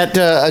looking at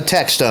a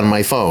text on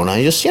my phone.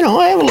 I just,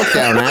 I have a look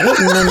down at it,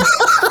 and then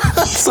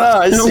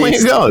away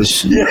it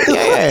goes. Yeah.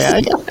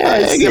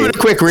 I give it a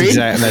quick read.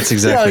 That's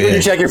exactly it.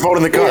 You check your phone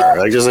in the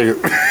car,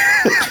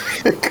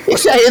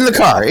 in the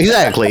car,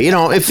 exactly.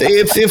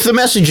 If the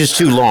message is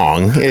too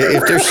long,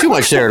 if there's too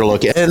much there to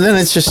look at, and then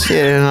it's just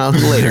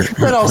later.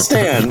 Then I'll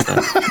stand.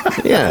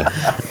 Yeah.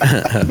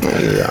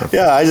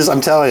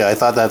 I'm telling you, I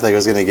thought that thing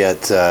was going to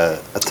get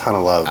a ton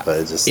of love,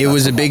 but it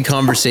was a big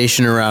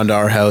conversation around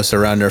our house,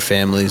 around our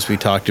families. We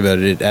talked about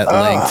it at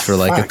length for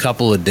a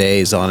couple of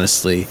days,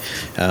 honestly.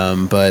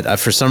 But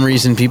for some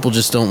reason, people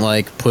just don't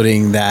like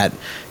putting that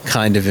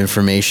kind of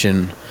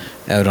information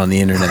out on the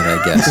internet,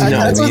 I guess.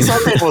 That's what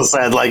some people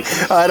said.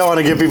 I don't want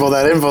to give people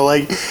that info.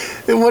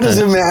 What does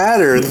it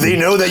matter? They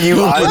know that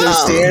you either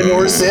stand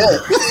or sit.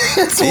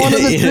 It's one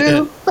of the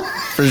two.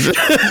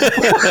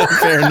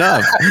 Fair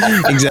enough.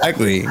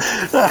 Exactly.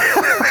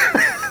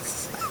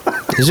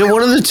 Is it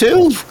one of the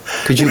two?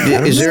 Could you?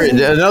 Is there?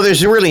 No,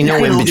 there's really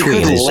no in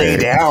between. You could lay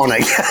down, I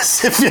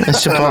guess. I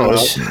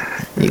suppose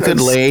you could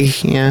lay.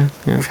 Yeah.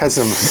 You've had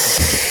some.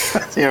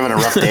 You're having a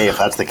rough day if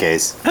that's the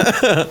case.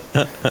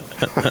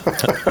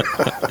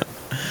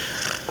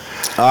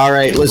 All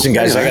right, listen,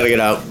 guys, I gotta get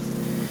out.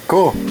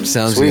 Cool.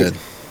 Sounds Sweet. good.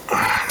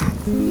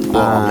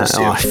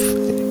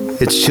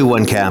 It's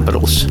 2-1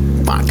 Capitals.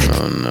 Fuck.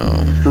 Oh no.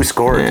 Who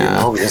scored?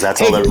 Yeah. Because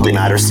that's all that really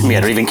matters to me. I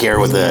don't even care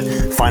what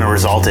the final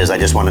result is. I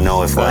just want to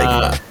know if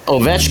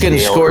Ovechkin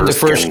scored the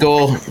first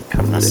goal.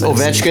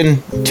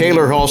 Ovechkin,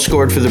 Taylor Hall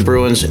scored for the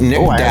Bruins.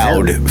 Nick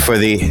Dowd for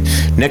the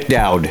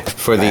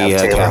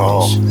Taylor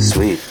Hall. Capitals.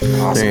 Sweet.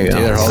 Awesome. There you go.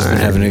 Taylor Hall's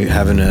been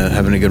having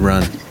a good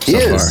run He so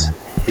is. far.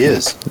 He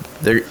is.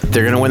 They're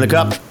gonna win the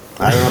cup.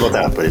 I don't know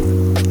about that, but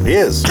he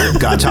is.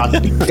 God's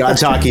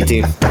hockey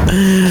team. All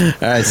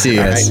right, see you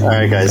guys. All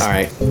right, guys. All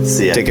right,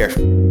 see ya. Take care.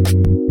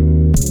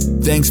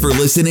 Thanks for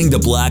listening to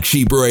Black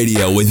Sheep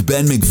Radio with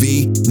Ben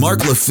McVie,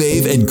 Mark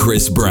Lefebvre, and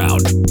Chris Brown.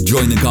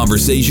 Join the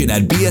conversation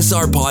at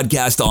BSR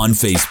Podcast on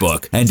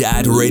Facebook and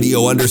at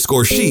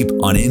radio_sheep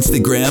on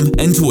Instagram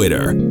and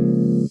Twitter.